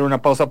voy a hacer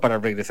una pausa para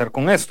regresar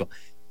con esto,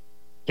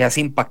 que has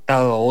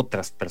impactado a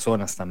otras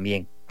personas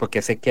también,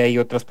 porque sé que hay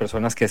otras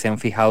personas que se han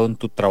fijado en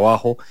tu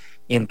trabajo,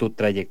 en tu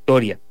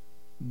trayectoria.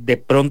 De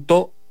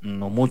pronto,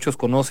 no muchos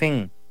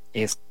conocen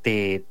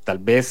tal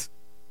vez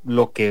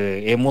lo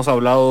que hemos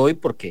hablado hoy,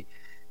 porque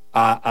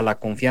a la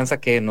confianza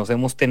que nos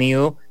hemos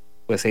tenido,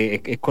 pues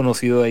he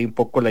conocido ahí un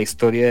poco la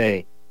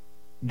historia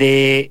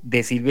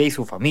de Silvia y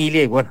su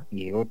familia y bueno,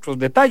 y otros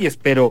detalles,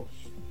 pero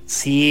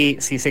sí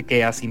sé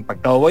que has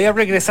impactado. Voy a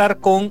regresar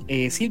con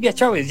Silvia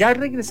Chaves. Ya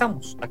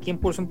regresamos aquí en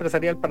Pulso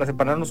Empresarial para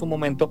separarnos un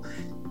momento,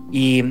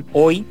 y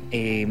hoy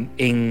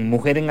en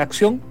Mujer en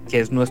Acción,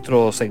 que es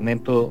nuestro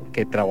segmento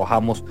que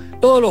trabajamos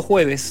todos los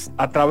jueves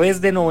a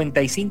través de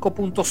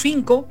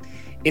 95.5,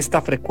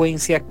 esta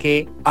frecuencia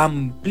que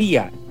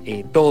amplía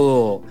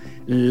todo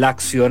el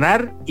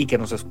accionar y que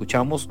nos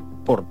escuchamos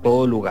por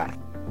todo lugar.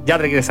 Ya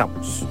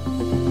regresamos.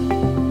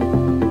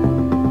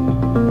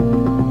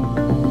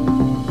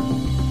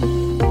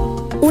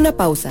 Una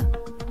pausa.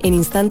 En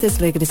instantes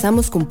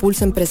regresamos con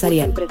Pulso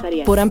Empresarial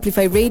por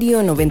Amplify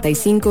Radio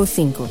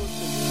 95.5.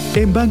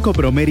 En Banco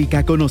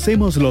Promérica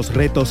conocemos los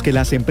retos que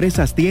las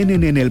empresas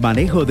tienen en el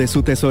manejo de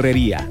su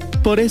tesorería.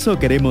 Por eso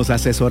queremos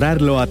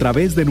asesorarlo a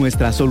través de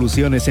nuestras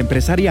soluciones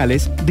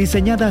empresariales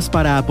diseñadas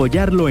para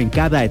apoyarlo en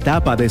cada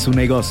etapa de su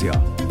negocio.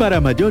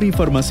 Para mayor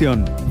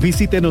información,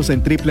 visítenos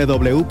en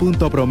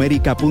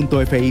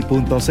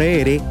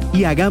www.promerica.fi.cr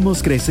y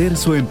hagamos crecer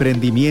su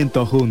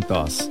emprendimiento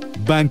juntos.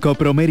 Banco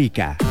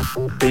Promérica.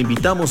 Te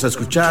invitamos a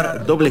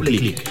escuchar Doble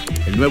Clic,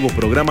 el nuevo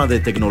programa de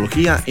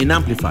tecnología en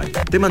Amplify.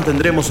 Te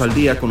mantendremos al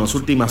día con las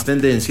últimas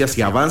tendencias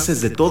y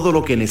avances de todo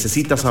lo que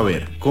necesitas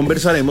saber.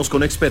 Conversaremos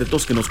con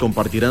expertos que nos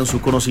compartirán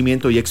su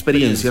conocimiento y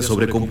experiencia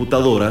sobre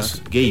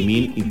computadoras,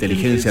 gaming,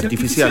 inteligencia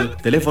artificial,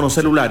 teléfonos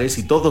celulares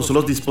y todos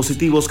los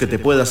dispositivos que te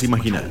puedas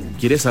imaginar.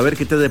 ¿Quieres saber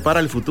qué te depara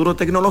el futuro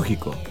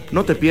tecnológico?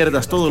 No te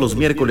pierdas todos los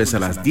miércoles a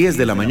las 10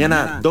 de la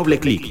mañana Doble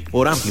Clic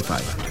por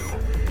Amplify.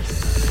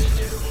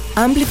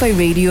 Amplify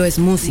Radio es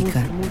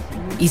música,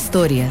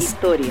 historias,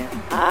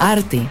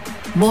 arte,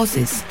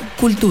 voces,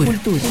 cultura.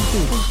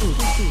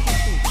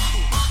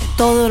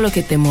 Todo lo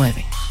que te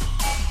mueve.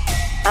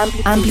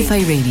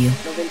 Amplify Radio.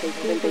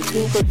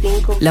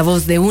 La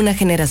voz de una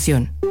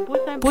generación.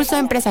 Pulso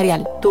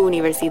Empresarial, tu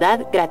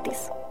universidad gratis.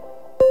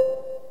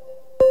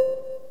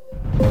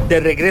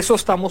 De regreso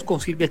estamos con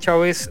Silvia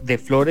Chaves de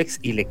Florex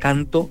y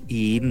Lecanto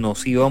y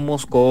nos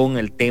íbamos con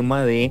el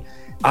tema de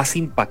has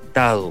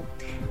impactado.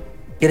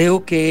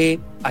 Creo que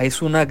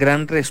es una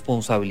gran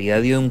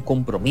responsabilidad y un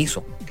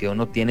compromiso que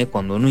uno tiene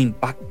cuando uno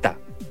impacta.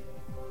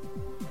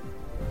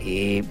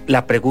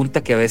 La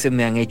pregunta que a veces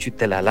me han hecho y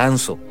te la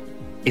lanzo: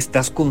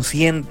 ¿estás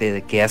consciente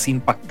de que has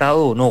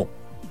impactado o no?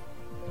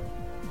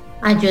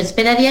 Yo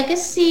esperaría que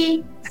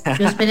sí.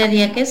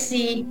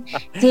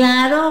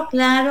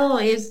 Claro,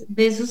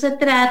 de eso se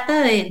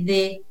trata,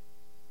 de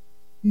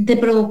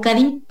provocar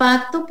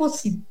impacto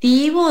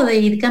positivo, de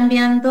ir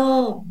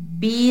cambiando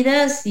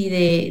vidas y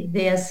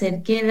de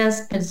hacer que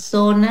las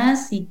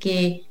personas y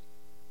que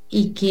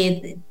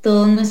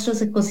todos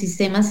nuestros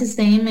ecosistemas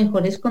estén en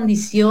mejores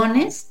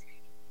condiciones.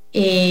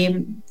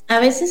 A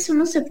veces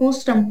uno se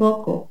frustra un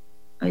poco,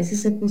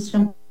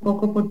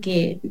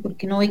 porque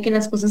no ve que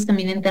las cosas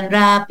caminen tan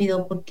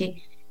rápido,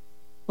 porque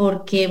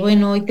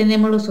bueno, hoy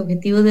tenemos los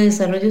objetivos de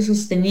desarrollo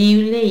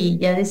sostenible y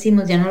ya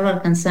decimos, ya no lo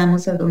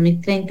alcanzamos al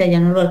 2030, ya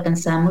no lo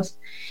alcanzamos,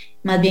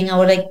 más bien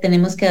ahora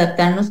tenemos que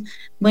adaptarnos.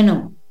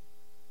 Bueno,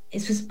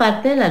 eso es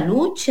parte de la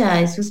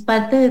lucha, eso es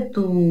parte de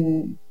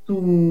tu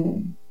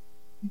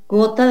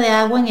gota de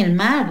agua en el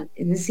mar.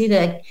 Es decir,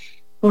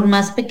 por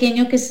más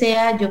pequeño que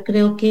sea, yo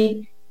creo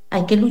que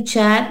hay que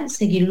luchar,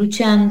 seguir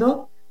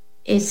luchando,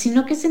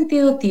 sino qué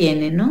sentido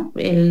tiene, ¿no?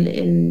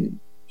 El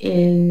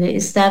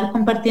estar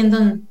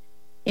compartiendo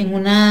en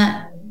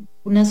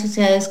unas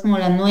sociedades como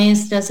las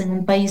nuestras, en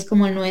un país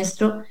como el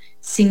nuestro,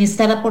 sin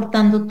estar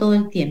aportando todo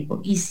el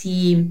tiempo. Y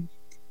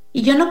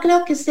yo no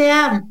creo que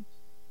sea,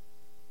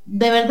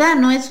 de verdad,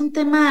 no es un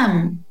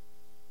tema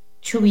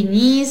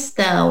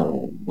chauvinista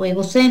o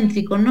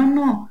egocéntrico,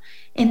 no.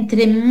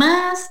 Entre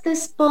más te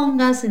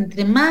expongas,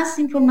 entre más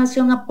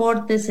información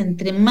aportes,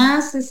 entre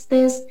más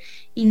estés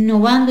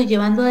innovando y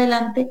llevando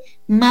adelante,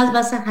 más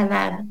vas a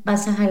jalar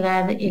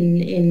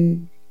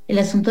el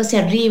asunto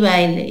hacia arriba,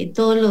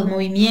 todos los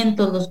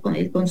movimientos,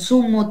 el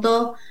consumo,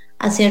 todo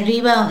hacia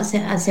arriba,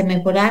 hacia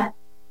mejorar.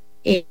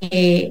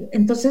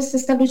 Entonces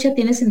esta lucha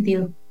tiene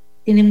sentido,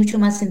 tiene mucho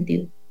más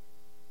sentido.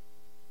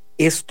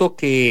 Esto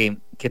que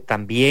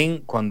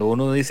también cuando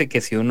uno dice que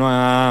si uno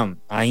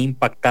ha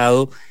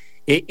impactado,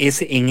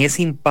 en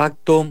ese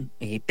impacto,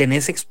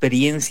 tenés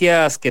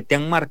experiencias que te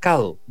han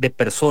marcado de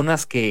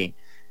personas que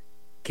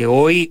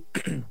hoy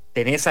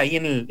tenés ahí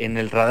en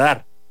el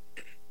radar.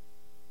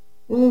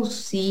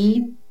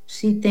 Sí,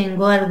 sí,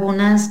 tengo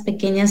algunas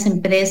pequeñas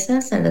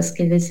empresas a las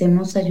que les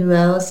hemos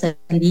ayudado a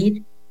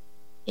salir,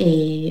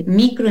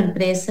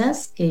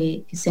 microempresas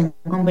que se han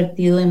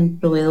convertido en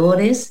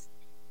proveedores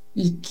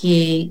y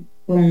que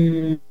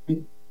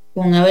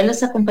con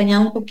haberlos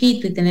acompañado un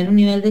poquito y tener un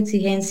nivel de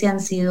exigencia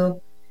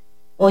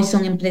hoy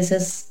son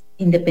empresas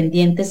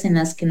independientes en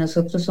las que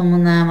nosotros somos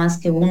nada más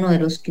que uno de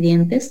los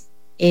clientes,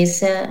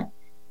 ese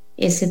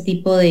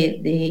tipo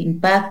de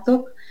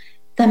impacto.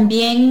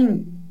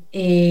 También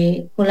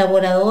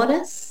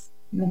colaboradoras,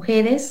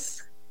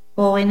 mujeres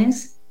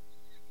jóvenes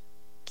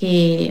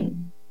que,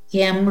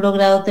 que han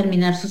logrado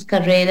terminar sus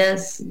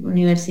carreras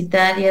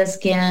universitarias,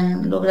 que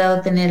han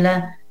logrado tener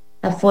la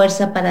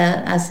fuerza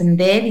para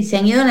ascender y se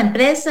han ido a la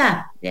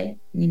empresa,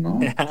 ni modo,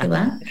 se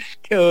van.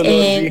 Qué dolor,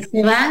 sí.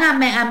 Se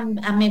van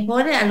a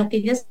mejor, a lo que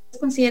ellas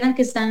consideran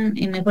que están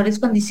en mejores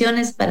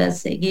condiciones para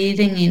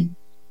seguir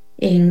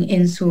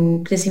en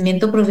su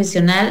crecimiento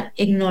profesional.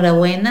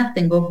 Enhorabuena,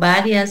 tengo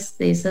varias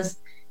de esas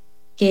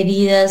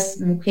queridas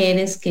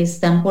mujeres que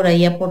están por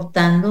ahí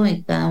aportando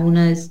en cada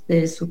una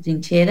de su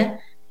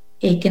trinchera,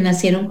 que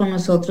nacieron con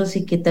nosotros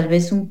y que tal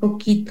vez un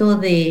poquito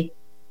de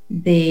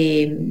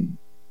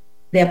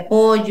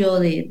apoyo,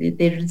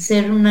 de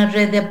ser una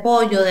red de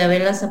apoyo, de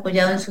haberlas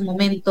apoyado en su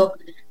momento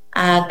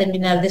a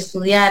terminar de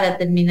estudiar, a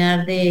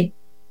terminar de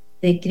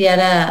criar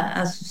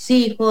a sus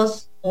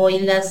hijos, hoy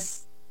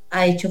las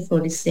ha hecho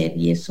florecer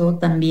y eso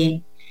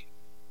también.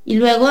 Y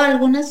luego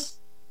algunas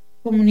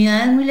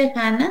comunidades muy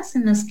lejanas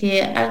en las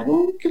que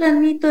algún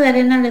granito de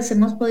arena les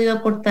hemos podido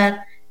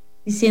aportar,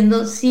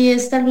 diciendo, sí,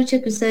 esta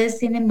lucha que ustedes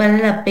tienen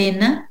vale la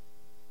pena,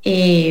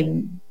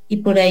 y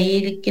por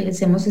ahí que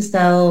les hemos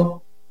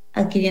estado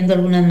adquiriendo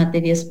algunas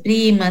materias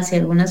primas y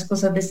algunas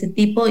cosas de este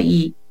tipo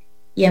y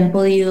han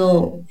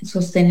podido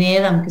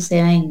sostener, aunque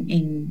sea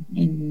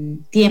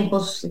en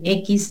tiempos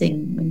X,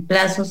 en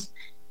plazos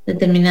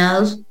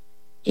determinados,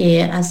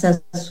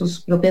 hasta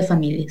sus propias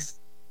familias.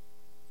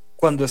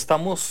 Cuando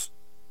estamos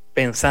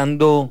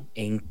pensando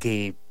en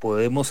que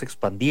podemos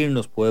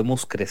expandirnos,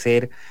 podemos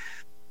crecer,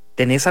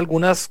 ¿tenés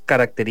algunas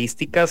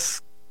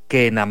características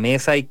que en la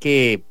mesa hay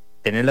que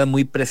tenerlas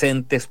muy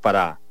presentes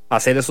para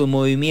hacer esos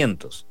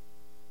movimientos?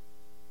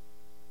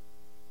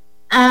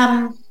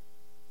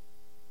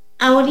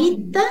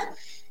 Ahorita,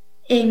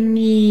 en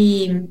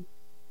mi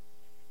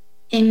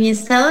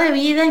estado de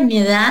vida, en mi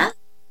edad,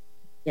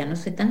 ya no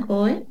soy tan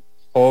joven.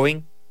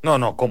 ¿Joven?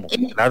 No, ¿cómo?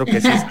 Claro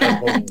que sí, está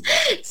joven.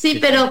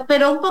 Sí,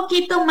 pero un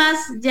poquito más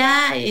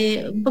ya,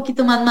 un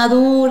poquito más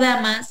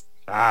madura, más.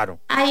 Claro.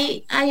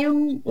 Hay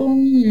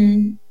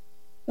un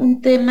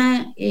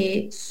tema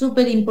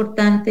súper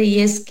importante y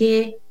es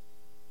que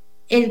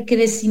el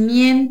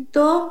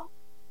crecimiento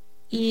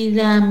y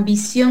la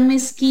ambición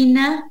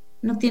mezquina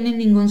no tienen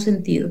ningún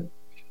sentido.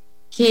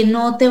 Que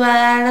no te va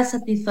a dar la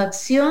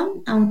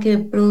satisfacción, aunque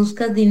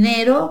produzcas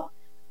dinero,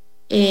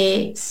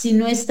 si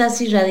no estás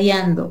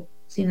irradiando,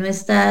 si no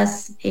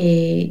estás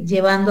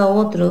llevando a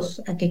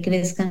otros a que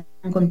crezcan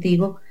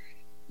contigo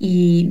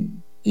y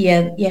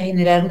a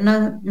generar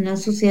una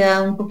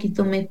sociedad un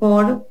poquito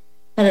mejor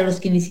para los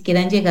que ni siquiera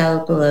han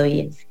llegado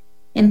todavía.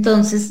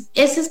 Entonces,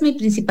 ese es mi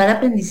principal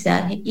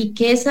aprendizaje y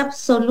que es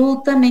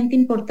absolutamente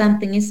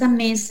importante en esa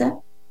mesa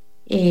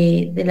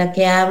de la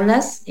que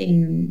hablas,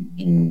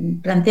 en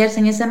plantearse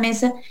en esa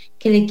mesa,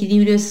 que el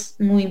equilibrio es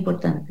muy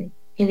importante.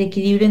 El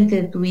equilibrio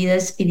entre tu vida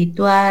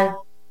espiritual,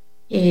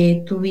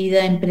 tu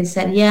vida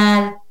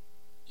empresarial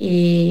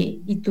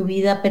y tu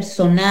vida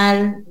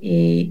personal,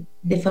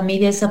 de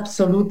familia es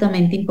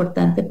absolutamente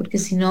importante porque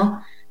si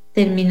no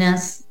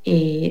terminas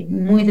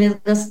muy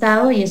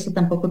desgastado y eso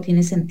tampoco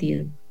tiene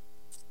sentido.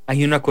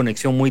 Hay una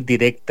conexión muy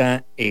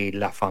directa,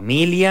 la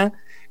familia,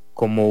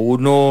 como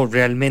uno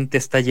realmente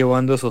está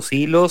llevando esos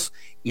hilos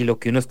y lo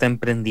que uno está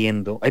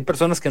emprendiendo. Hay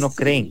personas que no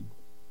creen,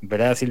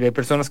 ¿verdad, Silvia? Hay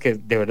personas que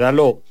de verdad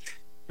lo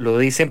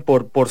dicen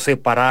por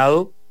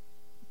separado.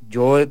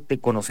 Yo he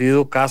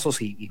conocido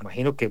casos y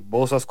imagino que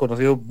vos has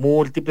conocido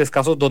múltiples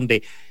casos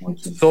donde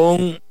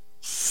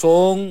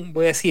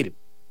voy a decir,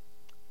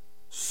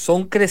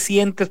 son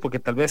crecientes, porque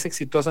tal vez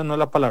exitosa no es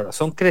la palabra,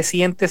 son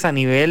crecientes a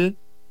nivel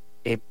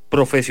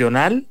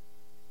profesional,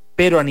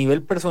 pero a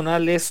nivel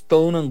personal es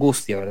toda una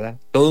angustia, ¿verdad?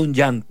 Todo un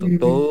llanto,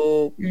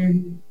 todo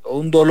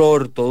un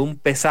dolor, todo un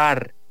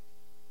pesar.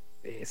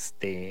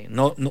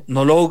 No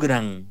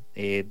logran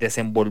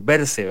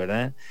desenvolverse,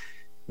 ¿verdad?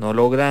 no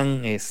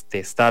logran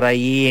estar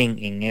ahí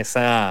en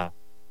esa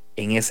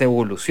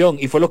evolución.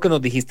 Y fue lo que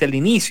nos dijiste al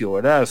inicio,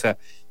 ¿verdad? O sea,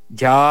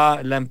 ya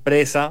la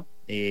empresa,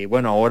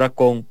 bueno, ahora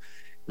con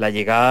la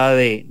llegada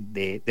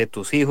de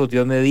tus hijos,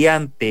 Dios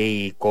mediante,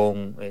 y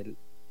con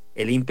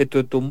el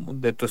ímpetu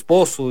de tu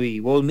esposo y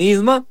vos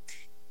misma,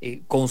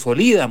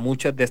 consolida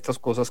muchas de estas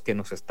cosas que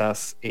nos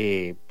estás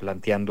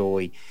planteando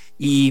hoy.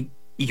 Y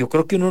yo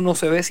creo que uno no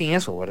se ve sin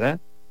eso, ¿verdad?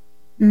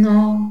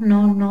 No,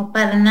 no, no,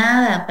 para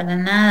nada, para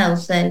nada. O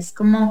sea, es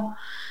como,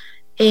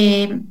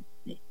 eh,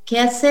 ¿qué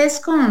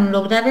haces con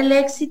lograr el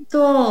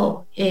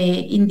éxito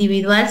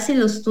individual si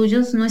los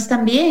tuyos no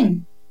están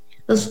bien?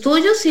 Los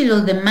tuyos y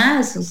los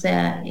demás. O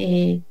sea,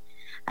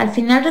 al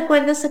final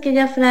recuerdas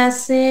aquella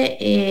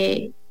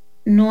frase,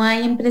 no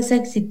hay empresa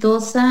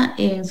exitosa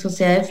en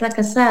sociedades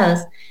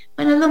fracasadas.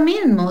 Bueno, es lo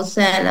mismo, o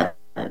sea,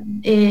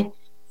 eh,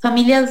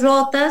 familias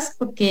rotas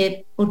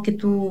porque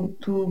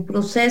tu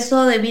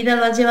proceso de vida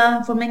lo has llevado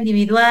en forma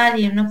individual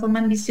y en una forma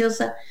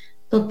ambiciosa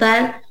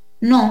total.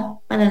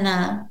 No, para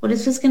nada. Por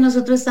eso es que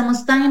nosotros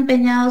estamos tan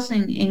empeñados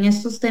en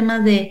estos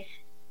temas de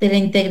la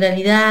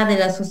integralidad, de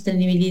la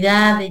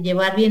sostenibilidad, de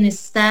llevar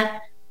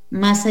bienestar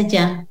más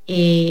allá.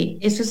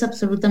 Eso es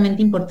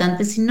absolutamente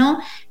importante. Si no,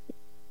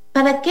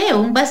 ¿para qué?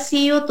 Un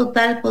vacío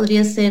total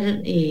podría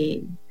ser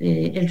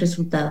el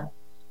resultado.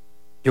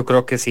 Yo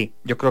creo que sí,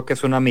 yo creo que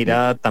es una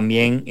mirada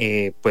también,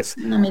 pues,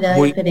 Una mirada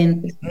muy,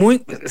 diferente.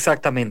 muy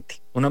exactamente,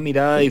 una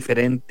mirada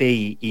diferente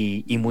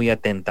y muy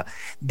atenta.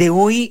 De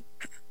hoy,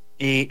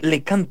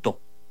 Lecanto,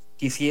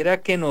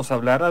 quisiera que nos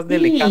hablaras de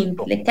Sí,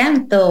 Lecanto.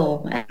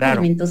 Lecanto. Ay, me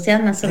Claro,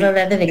 entusiasma solo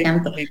hablar de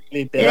Lecanto.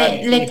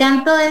 literal, sí.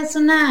 Lecanto es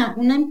una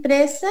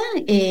empresa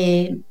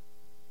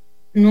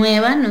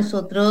nueva.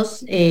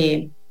 Nosotros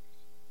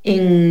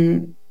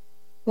en,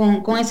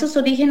 con esos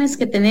orígenes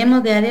que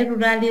tenemos de área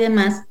rural y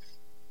demás,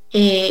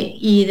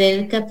 y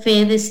del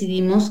café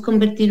decidimos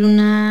convertir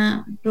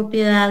una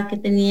propiedad que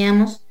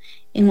teníamos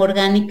en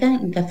orgánica,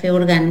 en café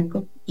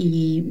orgánico,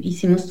 y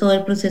hicimos todo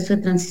el proceso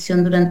de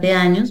transición durante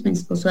años. Mi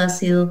esposo ha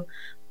sido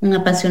un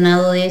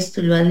apasionado de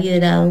esto y lo ha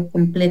liderado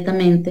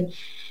completamente.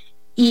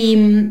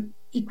 Y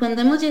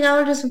cuando hemos llegado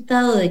al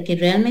resultado de que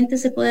realmente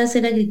se puede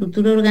hacer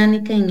agricultura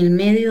orgánica en el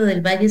medio del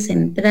Valle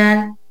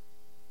Central,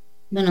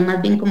 bueno,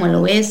 más bien como al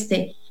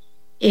oeste,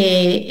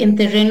 en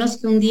terrenos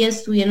que un día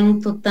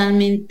estuvieron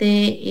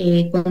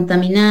totalmente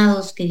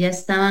contaminados, que ya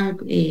estaban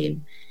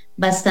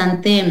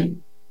bastante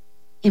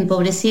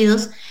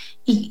empobrecidos,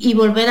 y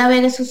volver a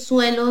ver esos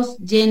suelos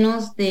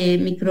llenos de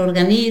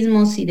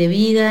microorganismos y de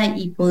vida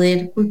y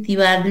poder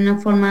cultivar de una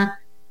forma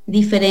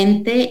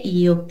diferente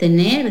y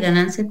obtener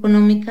ganancia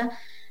económica,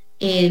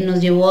 nos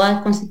llevó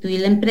a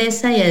constituir la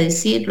empresa y a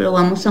decir, lo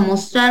vamos a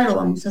mostrar, lo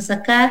vamos a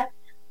sacar.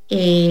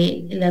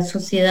 La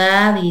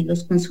sociedad y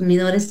los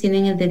consumidores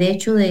tienen el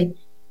derecho de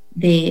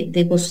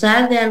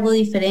gozar de algo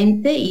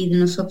diferente, y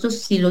nosotros,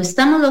 si lo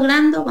estamos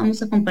logrando,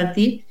 vamos a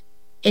compartir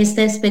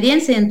esta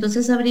experiencia.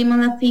 Entonces abrimos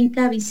la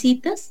finca a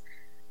visitas,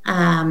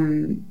 a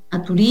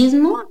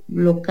turismo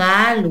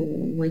local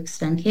o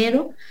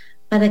extranjero,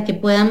 para que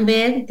puedan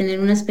ver y tener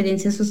una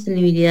experiencia de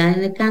sostenibilidad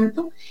en el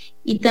canto.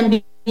 Y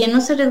también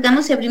nos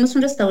arriesgamos y abrimos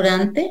un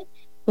restaurante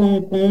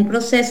con un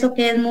proceso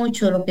que es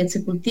mucho lo que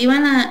se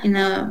cultiva en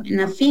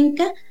la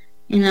finca,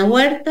 en la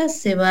huerta,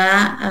 se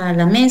va a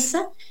la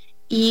mesa,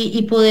 y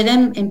poder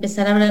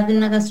empezar a hablar de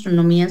una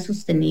gastronomía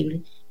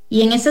sostenible.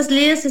 Y en esas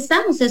líderes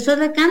estamos. Eso es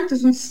Lecanto,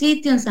 es un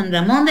sitio en San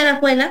Ramón de la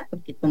Juela,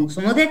 porque como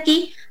somos de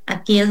aquí,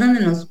 aquí es donde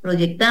nos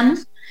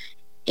proyectamos,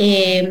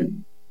 eh,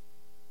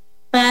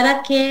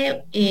 para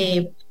que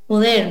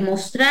poder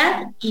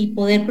mostrar y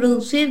poder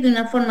producir de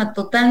una forma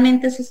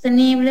totalmente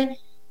sostenible.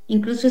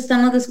 Incluso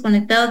estamos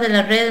desconectados de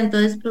la red,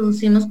 entonces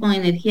producimos con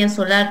energía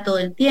solar todo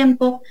el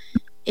tiempo.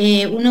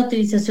 Una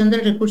utilización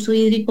del recurso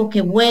hídrico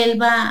que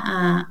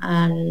vuelva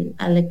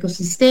al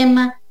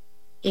ecosistema,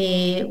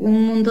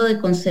 un mundo de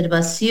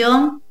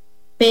conservación,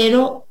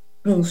 pero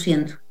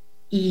produciendo,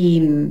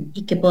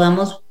 y que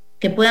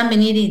puedan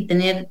venir y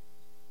tener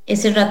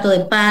ese rato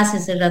de paz,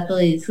 ese rato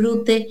de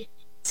disfrute,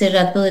 ese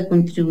rato de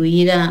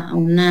contribuir a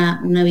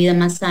una vida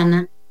más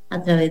sana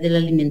a través de la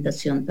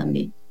alimentación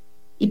también.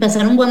 Y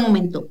pasar un buen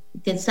momento,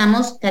 que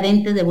estamos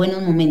carentes de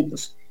buenos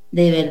momentos,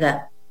 de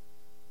verdad.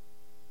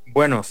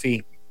 Bueno,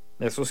 sí,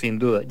 eso sin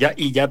duda.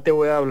 Ya te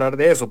voy a hablar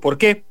de eso. ¿Por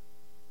qué?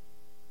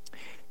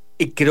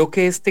 Y creo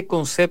que este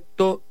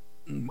concepto,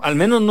 al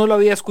menos no lo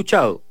había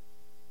escuchado.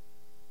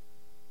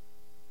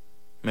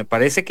 Me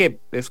parece que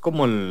es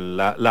como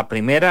la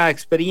primera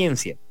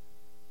experiencia.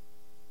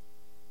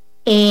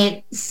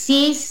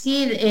 Sí,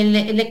 sí,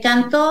 el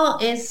Lecanto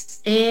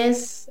es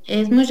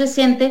muy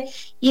reciente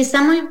y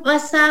está muy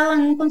basado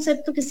en un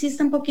concepto que sí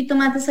está un poquito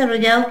más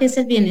desarrollado, que es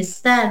el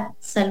bienestar,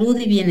 salud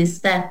y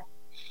bienestar.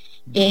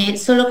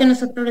 Solo que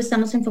nosotros lo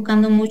estamos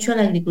enfocando mucho a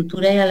la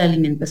agricultura y a la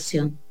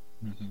alimentación.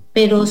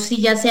 Pero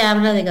sí ya se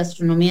habla de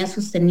gastronomía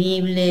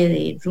sostenible,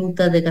 de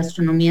rutas de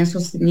gastronomía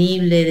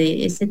sostenible,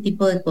 de ese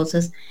tipo de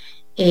cosas.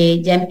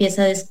 Ya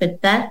empieza a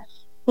despertar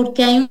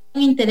porque hay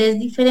un interés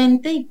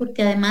diferente, y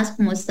porque además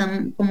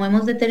como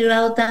hemos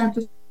deteriorado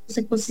tantos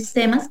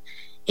ecosistemas,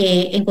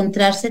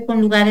 encontrarse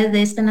con lugares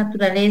de esta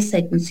naturaleza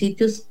y con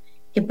sitios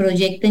que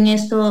proyecten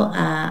esto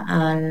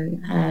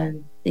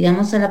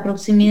digamos, a la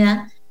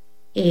proximidad,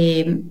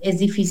 es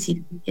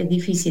difícil.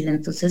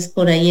 Entonces,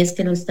 por ahí es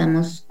que lo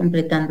estamos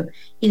completando.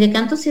 Y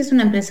Lecanto sí es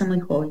una empresa muy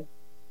joven.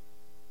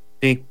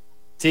 Sí,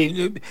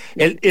 sí,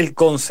 el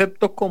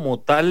concepto como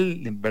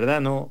tal, en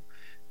verdad, no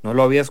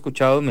lo había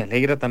escuchado. Me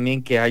alegra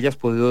también que hayas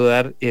podido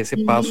dar ese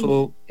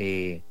paso.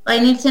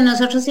 Ay, Nilce,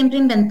 nosotros siempre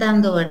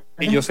inventando, ¿verdad?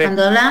 Y yo sé,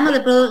 Cuando hablábamos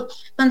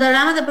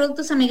de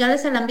productos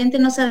amigables al ambiente,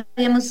 no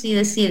sabíamos si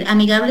decir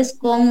amigables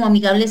con o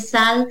amigables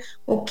al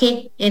o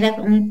qué. Era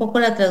un poco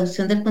la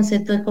traducción del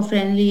concepto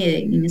eco-friendly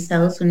en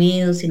Estados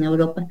Unidos y en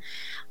Europa.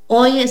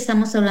 Hoy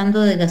estamos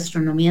hablando de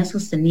gastronomía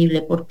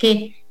sostenible. ¿Por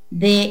qué?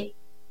 Desde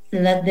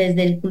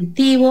el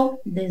cultivo,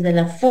 desde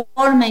la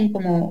forma en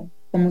cómo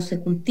se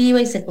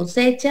cultiva y se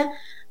cosecha,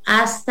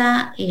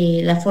 hasta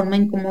la forma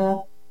en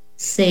cómo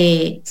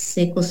se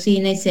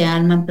cocina y se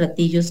arman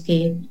platillos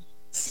que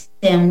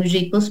sean muy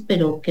ricos,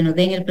 pero que nos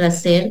den el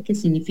placer, que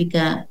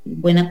significa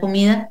buena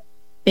comida,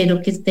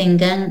 pero que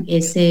tengan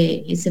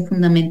ese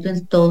fundamento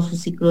en todo su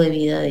ciclo de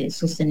vida de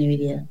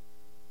sostenibilidad.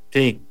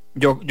 sí,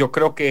 yo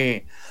creo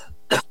que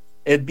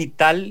es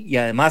vital y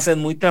además es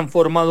muy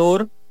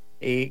transformador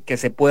que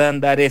se puedan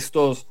dar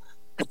estos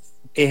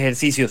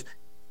ejercicios.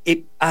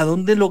 ¿A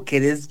dónde lo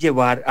querés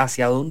llevar?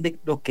 ¿Hacia dónde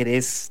lo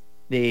querés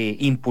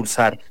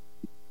impulsar?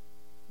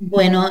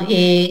 Bueno,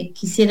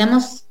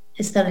 quisiéramos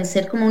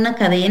establecer como una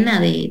cadena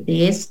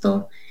de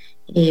esto,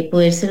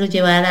 podérselo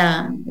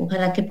llevar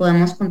ojalá que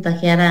podamos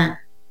contagiar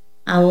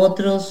a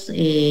otros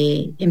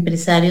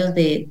empresarios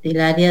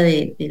del área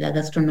de la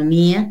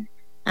gastronomía,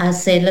 a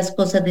hacer las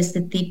cosas de este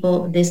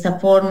tipo, de esta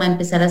forma,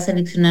 empezar a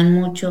seleccionar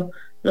mucho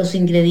los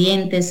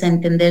ingredientes, a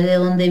entender de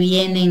dónde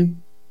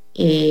vienen,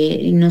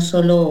 y no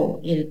solo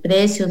el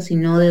precio,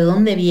 sino de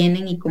dónde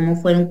vienen y cómo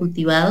fueron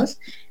cultivados.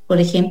 Por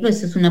ejemplo,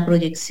 esta es una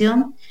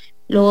proyección.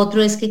 Lo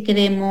otro es que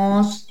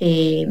queremos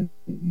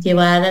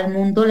llevar al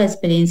mundo la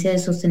experiencia de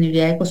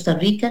sostenibilidad de Costa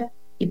Rica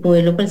y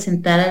poderlo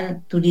presentar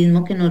al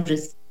turismo que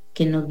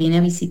nos viene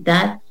a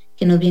visitar,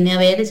 que nos viene a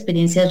ver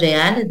experiencias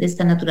reales de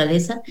esta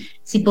naturaleza.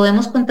 Si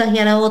podemos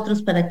contagiar a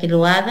otros para que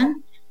lo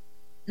hagan,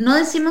 no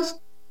decimos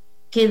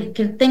que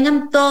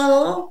tengan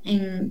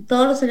en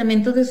todos los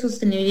elementos de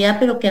sostenibilidad,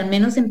 pero que al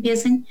menos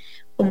empiecen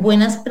con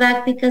buenas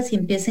prácticas y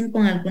empiecen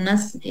con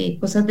algunas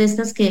cosas de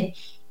estas que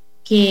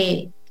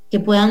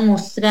puedan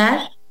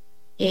mostrar,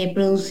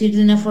 producir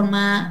de una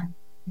forma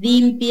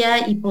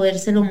limpia y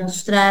podérselo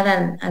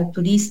mostrar al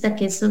turista,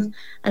 que eso,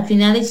 al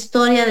final la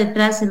historia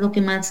detrás es lo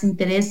que más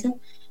interesa.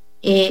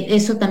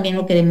 Eso también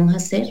lo queremos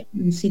hacer,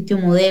 un sitio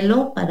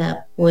modelo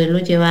para poderlo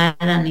llevar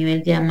a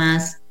nivel ya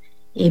más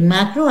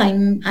macro.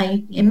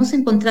 Hemos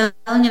encontrado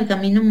en el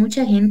camino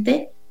mucha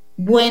gente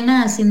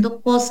buena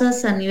haciendo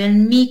cosas a nivel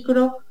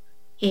micro,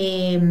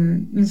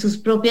 en sus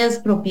propias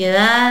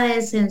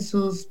propiedades, en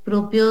sus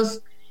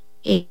propios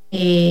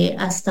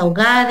hasta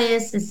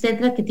hogares,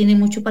 etcétera, que tiene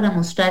mucho para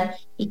mostrar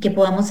y que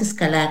podamos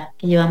escalar,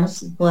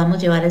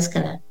 podamos llevar a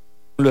escalar.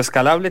 Lo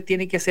escalable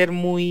tiene que ser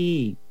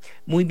muy,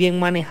 muy bien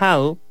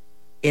manejado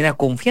en la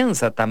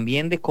confianza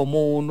también de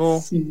cómo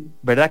uno, Sí.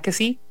 ¿verdad que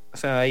sí? O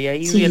sea,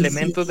 hay Sí,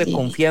 elementos sí, de sí.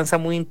 confianza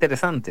muy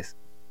interesantes.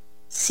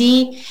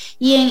 Sí,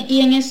 y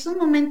en estos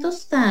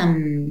momentos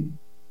tan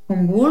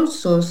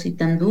convulsos y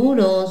tan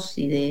duros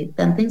y de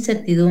tanta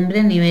incertidumbre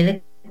a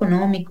nivel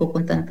económico,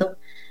 con tanta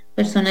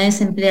persona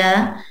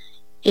desempleada,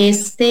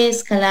 este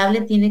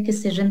escalable tiene que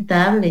ser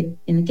rentable,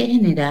 tiene que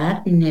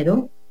generar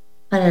dinero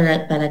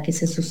para que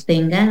se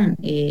sostengan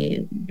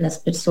las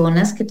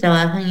personas que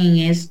trabajan en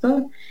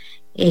esto,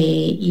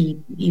 y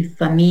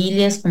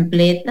familias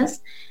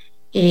completas.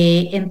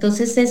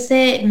 Entonces,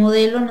 ese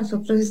modelo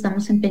nosotros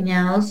estamos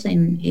empeñados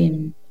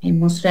en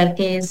mostrar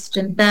que es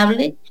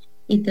rentable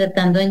y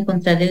tratando de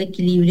encontrar el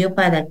equilibrio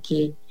para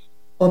que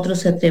otros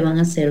se atrevan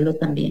a hacerlo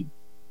también.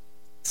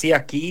 Sí,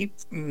 aquí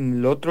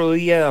el otro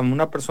día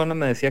una persona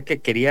me decía que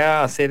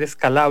quería hacer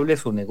escalable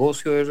su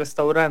negocio de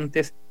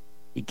restaurantes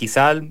y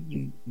quizá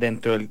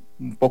dentro del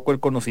un poco el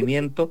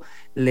conocimiento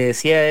le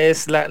decía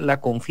es la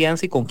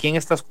confianza y con quién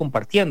estás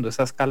compartiendo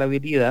esa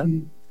escalabilidad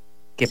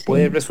que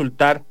puede Sí.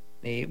 resultar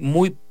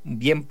muy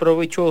bien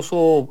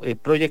provechoso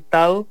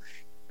proyectado,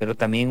 pero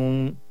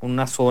también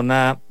una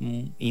zona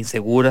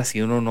insegura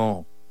si uno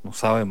no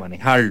sabe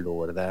manejarlo,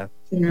 ¿verdad?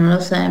 Si no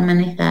lo sabe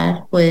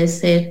manejar, puede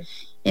ser.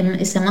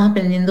 Estamos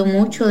aprendiendo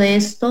mucho de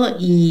esto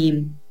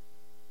y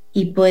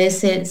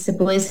se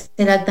puede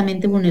ser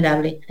altamente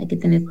vulnerable. Hay que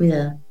tener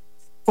cuidado.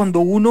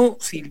 Cuando uno,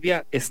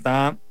 Silvia,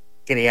 está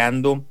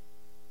creando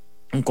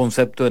un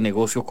concepto de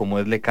negocio como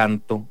es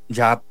Lecanto,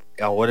 ya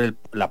ahora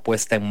la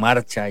puesta en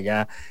marcha,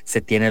 ya se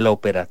tiene la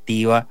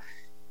operativa,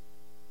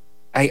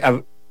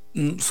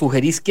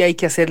 sugerís que hay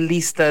que hacer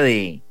lista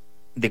de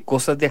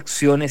cosas, de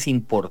acciones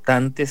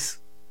importantes.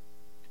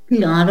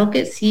 Claro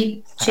que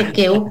sí,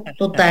 chequeo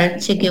total.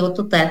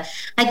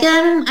 Hay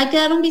que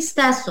dar un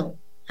vistazo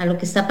a lo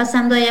que está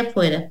pasando allá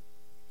afuera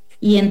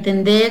y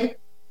entender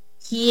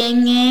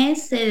quién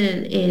es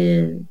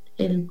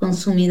el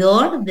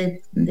consumidor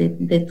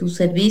de tu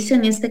servicio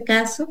en este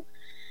caso,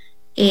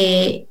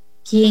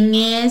 quién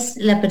es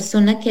la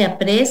persona que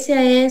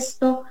aprecia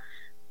esto,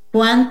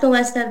 cuánto va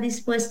a estar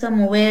dispuesto a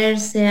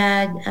moverse,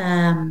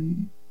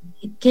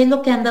 qué es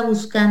lo que anda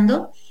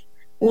buscando,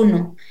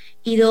 uno.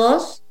 Y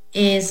dos,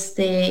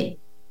 ¿quién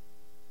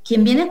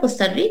viene a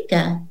Costa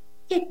Rica?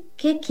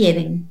 ¿Qué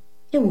quieren?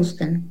 ¿Qué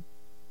buscan?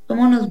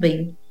 ¿Cómo nos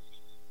ven?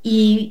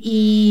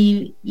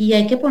 Y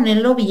hay que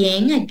ponerlo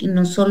bien,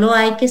 no solo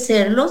hay que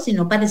serlo,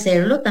 sino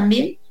parecerlo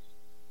también.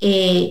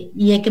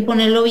 Y hay que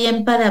ponerlo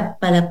bien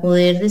para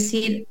poder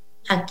decir,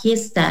 aquí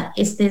está,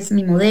 este es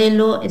mi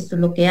modelo, esto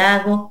es lo que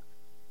hago.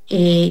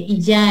 Y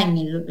ya en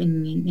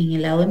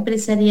el lado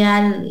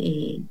empresarial,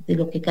 de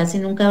lo que casi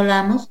nunca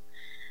hablamos,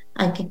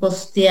 hay que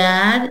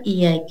costear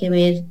y hay que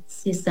ver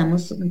si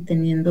estamos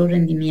teniendo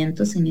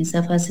rendimientos. En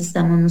esa fase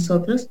estamos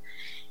nosotros.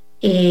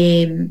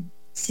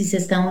 Si se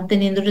están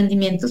obteniendo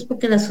rendimientos,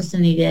 porque la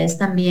sostenibilidad es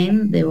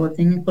también de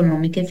orden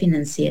económico y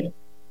financiero.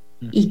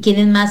 Y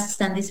quienes más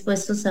están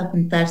dispuestos a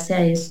juntarse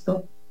a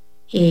esto,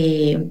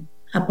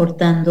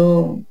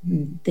 aportando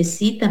de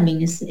sí,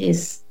 también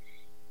es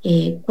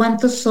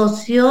cuántos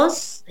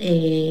socios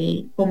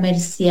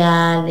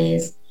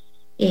comerciales,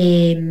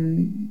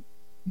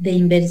 de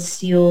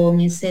inversión,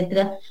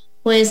 etcétera,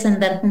 puedes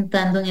andar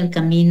juntando en el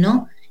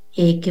camino,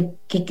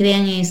 que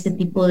crean este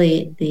tipo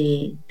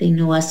de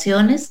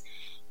innovaciones,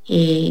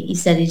 y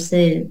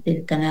salirse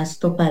del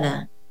canasto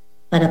para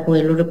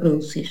poderlo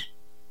reproducir.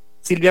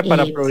 Silvia,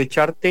 para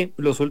aprovecharte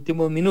los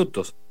últimos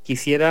minutos,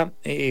 quisiera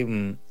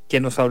que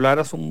nos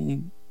hablaras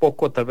un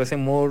poco, tal vez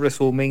en modo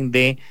resumen,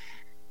 de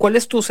cuál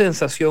es tu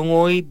sensación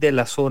hoy de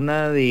la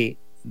zona de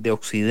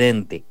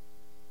Occidente,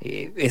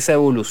 esa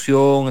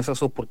evolución,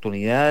 esas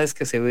oportunidades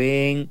que se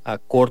ven a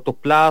corto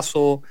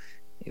plazo,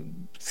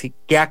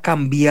 ¿qué ha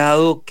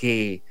cambiado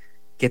que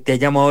te ha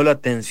llamado la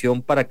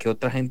atención para que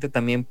otra gente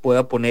también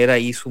pueda poner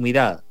ahí su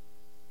mirada?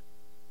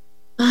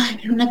 Ay,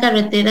 una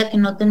carretera que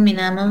no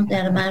terminamos de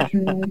armar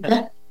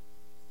nunca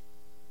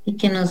y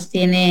que nos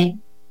tiene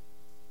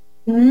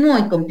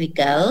muy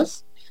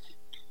complicados.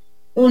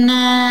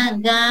 Una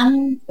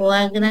GAM o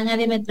gran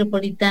área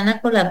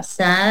metropolitana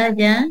colapsada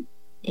ya,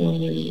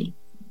 sin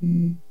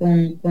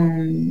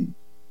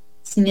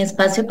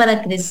espacio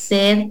para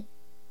crecer,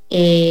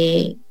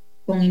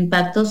 con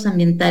impactos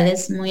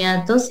ambientales muy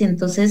altos, y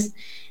entonces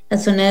la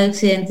zona de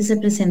Occidente se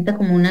presenta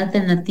como una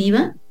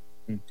alternativa,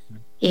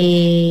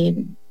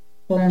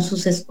 con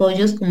sus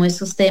escollos, como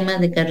estos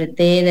temas de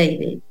carretera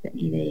y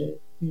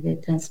de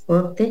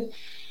transporte,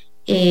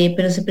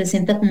 pero se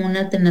presenta como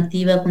una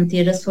alternativa con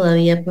tierras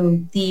todavía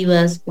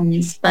productivas, con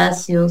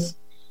espacios,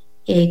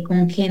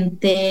 con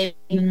gente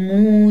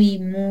muy,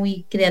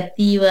 muy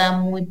creativa,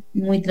 muy,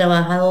 muy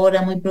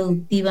trabajadora, muy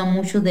productiva,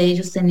 muchos de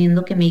ellos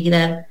teniendo que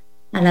migrar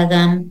a la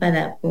GAM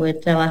para poder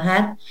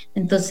trabajar.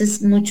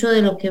 Entonces, mucho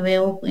de lo que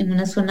veo en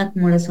una zona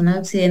como la zona de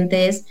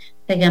Occidente es: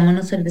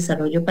 traigámonos el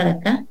desarrollo para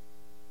acá,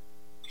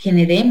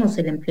 generemos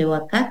el empleo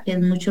acá, que es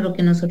mucho lo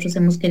que nosotros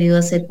hemos querido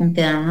hacer con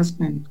quedarnos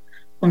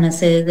con las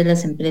sedes de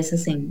las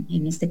empresas,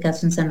 en este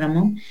caso en San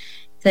Ramón.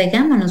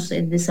 Traigámonos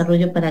el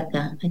desarrollo para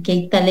acá. Aquí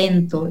hay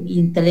talento, y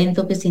un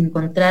talento que si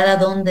encontrara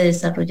dónde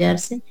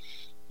desarrollarse,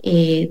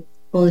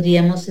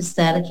 podríamos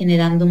estar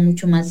generando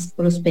mucho más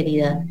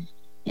prosperidad.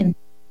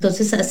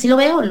 Entonces, así lo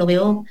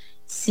veo,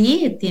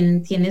 sí,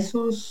 tiene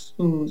sus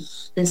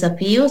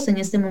desafíos en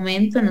este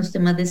momento en los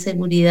temas de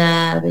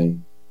seguridad,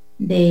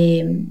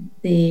 de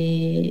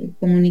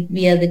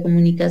vías de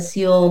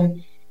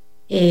comunicación,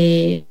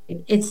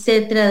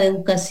 etcétera, de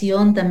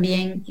educación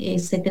también,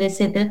 etcétera,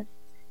 etcétera.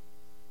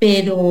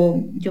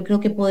 Pero yo creo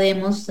que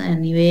podemos, a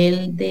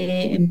nivel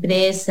de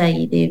empresa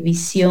y de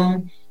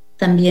visión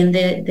también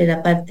de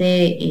la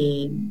parte,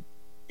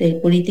 de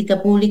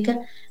política pública,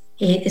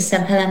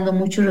 estar jalando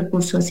muchos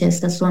recursos hacia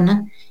esta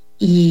zona,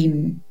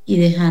 y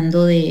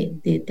dejando de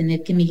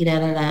tener que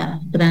migrar a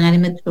la gran área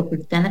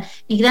metropolitana,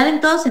 migrar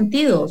en todo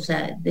sentido, o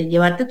sea, de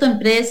llevarte tu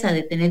empresa,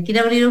 de tener que ir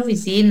a abrir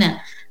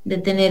oficina, de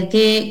tener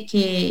que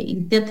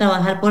irte a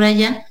trabajar por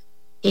allá,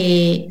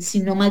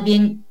 sino más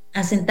bien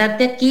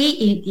asentarte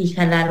aquí y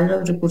jalar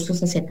los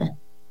recursos hacia acá.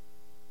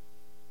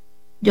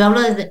 Yo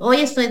hablo hoy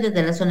estoy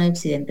desde la zona de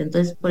Occidente,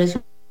 entonces por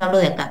eso hablo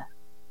de acá.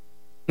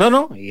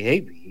 No,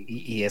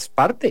 y es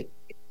parte.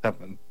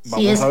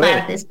 Sí, es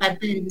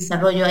parte del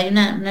desarrollo. Hay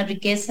una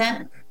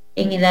riqueza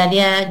en el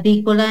área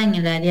agrícola, en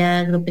el área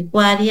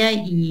agropecuaria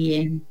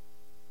y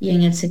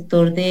en el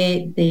sector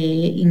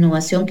de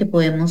innovación, que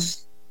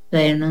podemos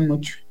traernos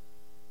mucho.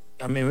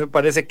 A mí me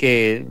parece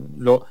que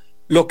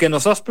lo que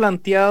nos has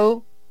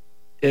planteado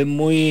es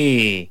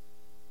muy,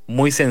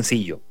 muy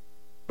sencillo.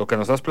 Lo que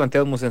nos has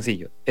planteado es muy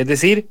sencillo. Es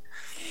decir,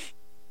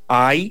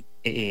 hay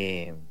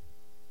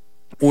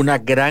una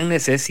gran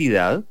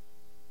necesidad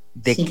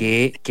de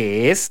Sí.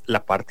 que es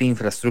la parte de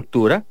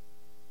infraestructura,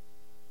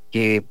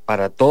 que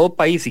para todo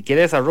país, si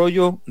quiere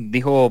desarrollo,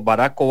 dijo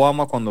Barack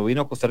Obama cuando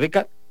vino a Costa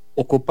Rica,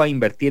 ocupa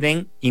invertir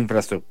en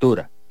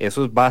infraestructura.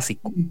 Eso es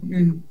básico.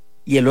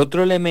 Y el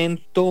otro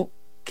elemento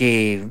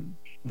que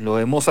lo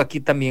hemos aquí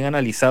también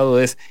analizado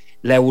es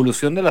La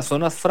evolución de las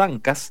zonas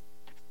francas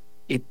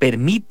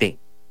permite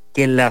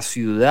que la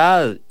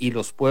ciudad y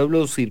los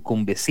pueblos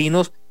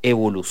circunvecinos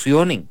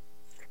evolucionen,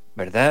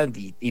 ¿verdad?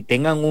 Y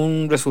tengan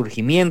un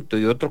resurgimiento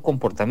y otro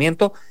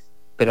comportamiento,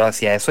 pero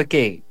hacia eso hay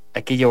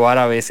que llevar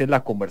a veces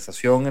la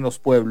conversación en los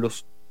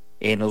pueblos,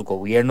 en los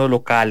gobiernos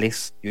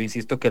locales. Yo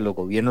insisto que los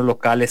gobiernos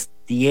locales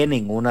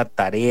tienen una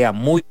tarea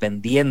muy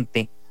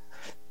pendiente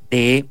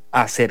de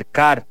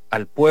acercar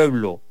al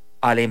pueblo,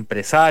 al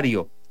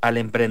empresario, al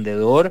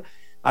emprendedor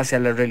hacia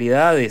las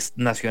realidades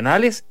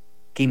nacionales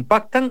que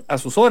impactan a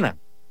su zona.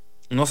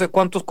 No sé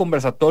cuántos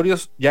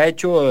conversatorios ya ha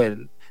hecho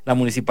la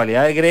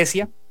municipalidad de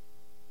Grecia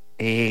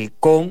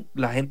con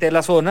la gente de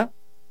la zona,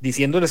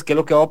 diciéndoles qué es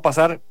lo que va a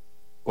pasar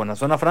con la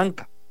zona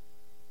franca,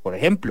 por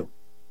ejemplo.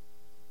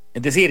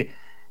 Es decir,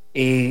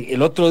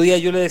 el otro día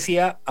yo le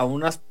decía a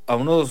un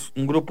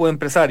grupo de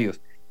empresarios,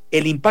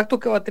 el impacto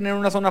que va a tener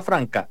una zona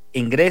franca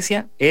en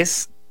Grecia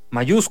es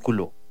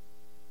mayúsculo,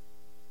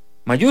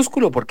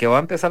 porque va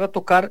a empezar a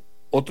tocar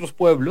otros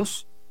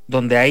pueblos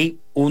donde hay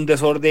un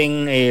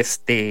desorden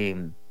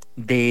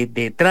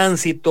de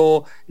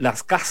tránsito,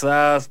 las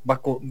casas,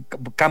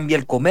 cambia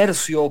el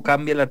comercio,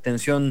 cambia la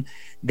atención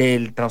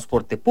del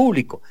transporte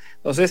público.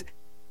 Entonces,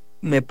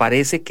 me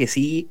parece que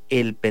sí,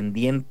 el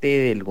pendiente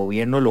del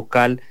gobierno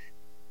local,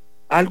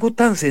 algo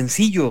tan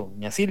sencillo,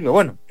 doña Silvia,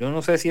 bueno, yo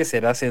no sé si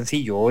será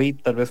sencillo, hoy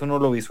tal vez uno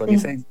lo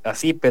visualice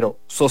así, pero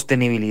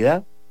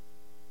sostenibilidad.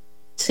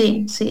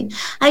 Sí.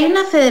 Hay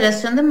una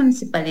federación de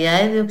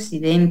municipalidades de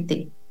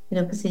Occidente,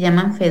 creo que se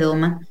llaman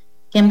FEDOMA,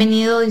 que han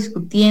venido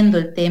discutiendo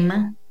el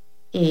tema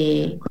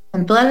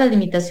con todas las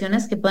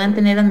limitaciones que puedan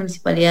tener las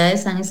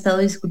municipalidades, han estado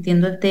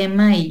discutiendo el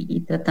tema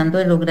y tratando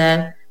de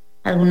lograr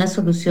algunas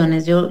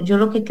soluciones. Yo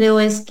lo que creo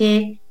es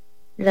que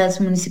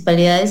las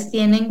municipalidades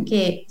tienen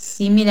que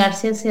sí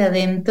mirarse hacia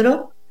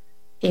adentro,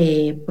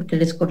 porque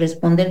les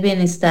corresponde el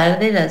bienestar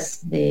de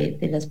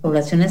las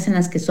poblaciones en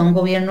las que son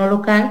gobierno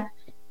local,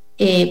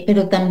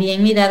 pero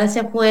también mirar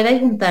hacia afuera y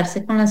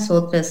juntarse con las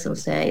otras. O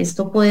sea,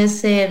 esto puede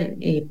ser,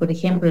 por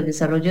ejemplo, el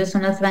desarrollo de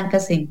zonas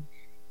francas en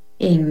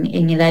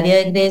el área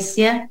de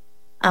Grecia,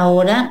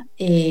 ahora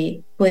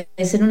puede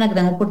ser una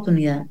gran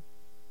oportunidad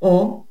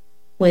o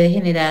puede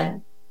generar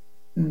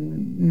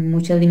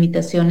muchas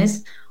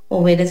limitaciones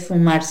o ver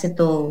esfumarse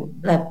toda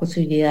la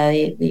posibilidad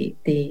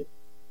de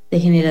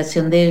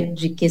generación de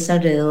riqueza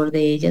alrededor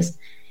de ellas.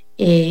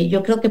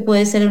 Yo creo que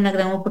puede ser una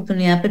gran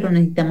oportunidad, pero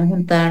necesitamos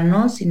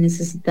juntarnos y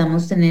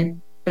necesitamos tener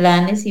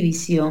planes y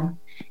visión.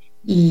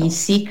 Y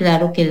sí,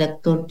 claro que el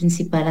actor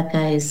principal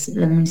acá es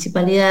las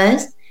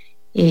municipalidades,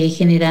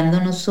 generando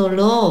no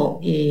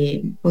solo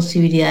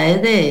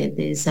posibilidades de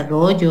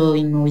desarrollo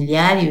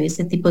inmobiliario y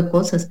ese tipo de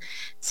cosas,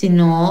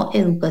 sino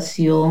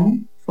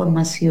educación,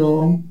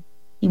 formación,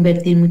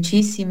 invertir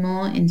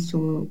muchísimo en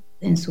su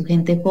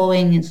gente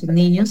joven, en sus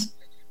niños,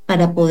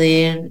 para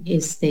poder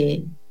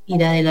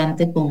ir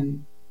adelante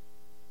con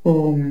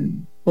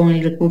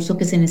el recurso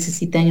que se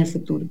necesita en el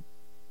futuro.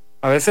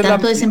 A veces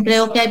tanto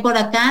desempleo que hay por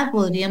acá,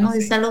 podríamos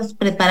estarlos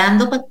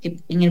preparando para que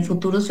en el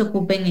futuro se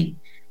ocupen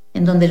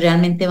en donde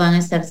realmente van a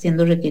estar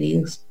siendo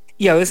requeridos.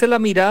 Y a veces la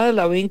mirada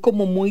la ven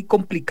como muy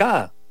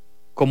complicada,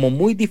 como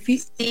muy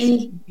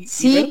difícil.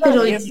 Sí,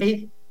 pero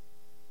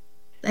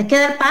hay que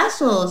dar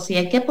pasos y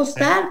hay que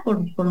apostar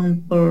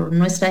por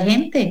nuestra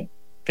gente.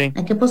 Sí.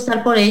 Hay que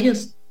apostar por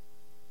ellos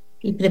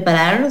y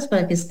prepararlos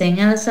para que estén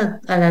a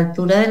la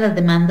altura de las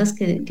demandas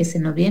que se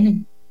nos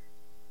vienen.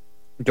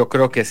 Yo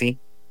creo que sí.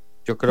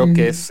 Yo creo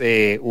que es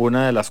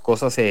una de las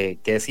cosas que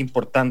es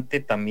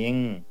importante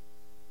también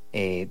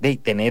de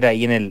tener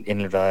ahí en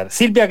el radar.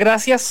 Silvia,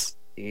 gracias.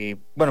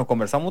 Bueno,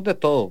 conversamos de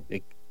todo.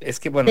 Es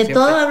que bueno, de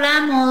todo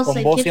hablamos.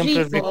 Con vos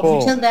siempre rico. Es rico.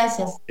 Muchas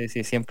gracias.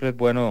 Sí, siempre es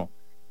bueno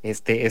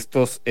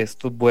estos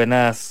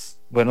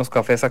buenos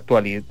cafés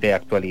de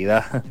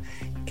actualidad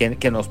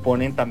que nos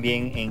ponen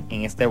también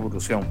en esta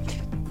evolución.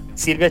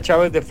 Silvia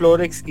Chaves de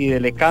Florex y de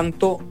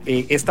Lecanto,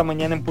 esta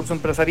mañana en Pulso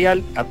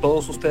Empresarial. A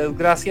todos ustedes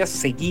gracias.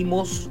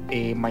 Seguimos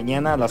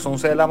mañana a las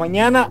 11 de la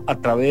mañana a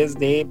través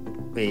de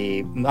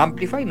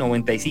Amplify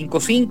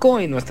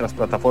 95.5 y nuestras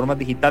plataformas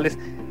digitales,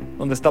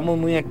 donde estamos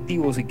muy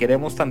activos y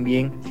queremos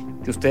también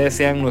que ustedes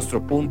sean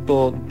nuestro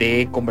punto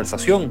de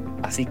conversación.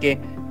 Así que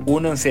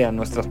únanse a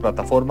nuestras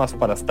plataformas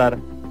para estar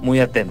muy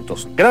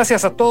atentos.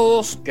 Gracias a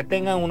todos, que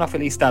tengan una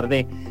feliz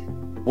tarde.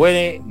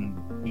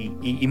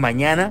 Y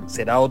mañana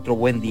será otro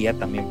buen día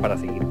también para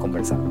seguir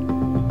conversando.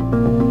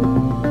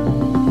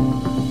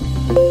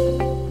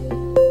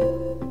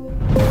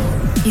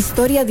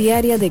 Historia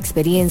diaria de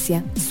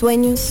experiencia,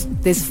 sueños,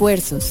 de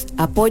esfuerzos,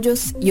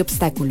 apoyos y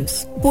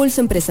obstáculos.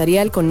 Pulso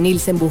Empresarial con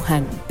Nilsen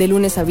Buján, de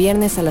lunes a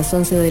viernes a las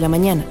 11 de la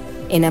mañana,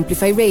 en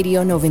Amplify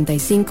Radio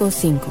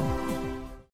 95.5.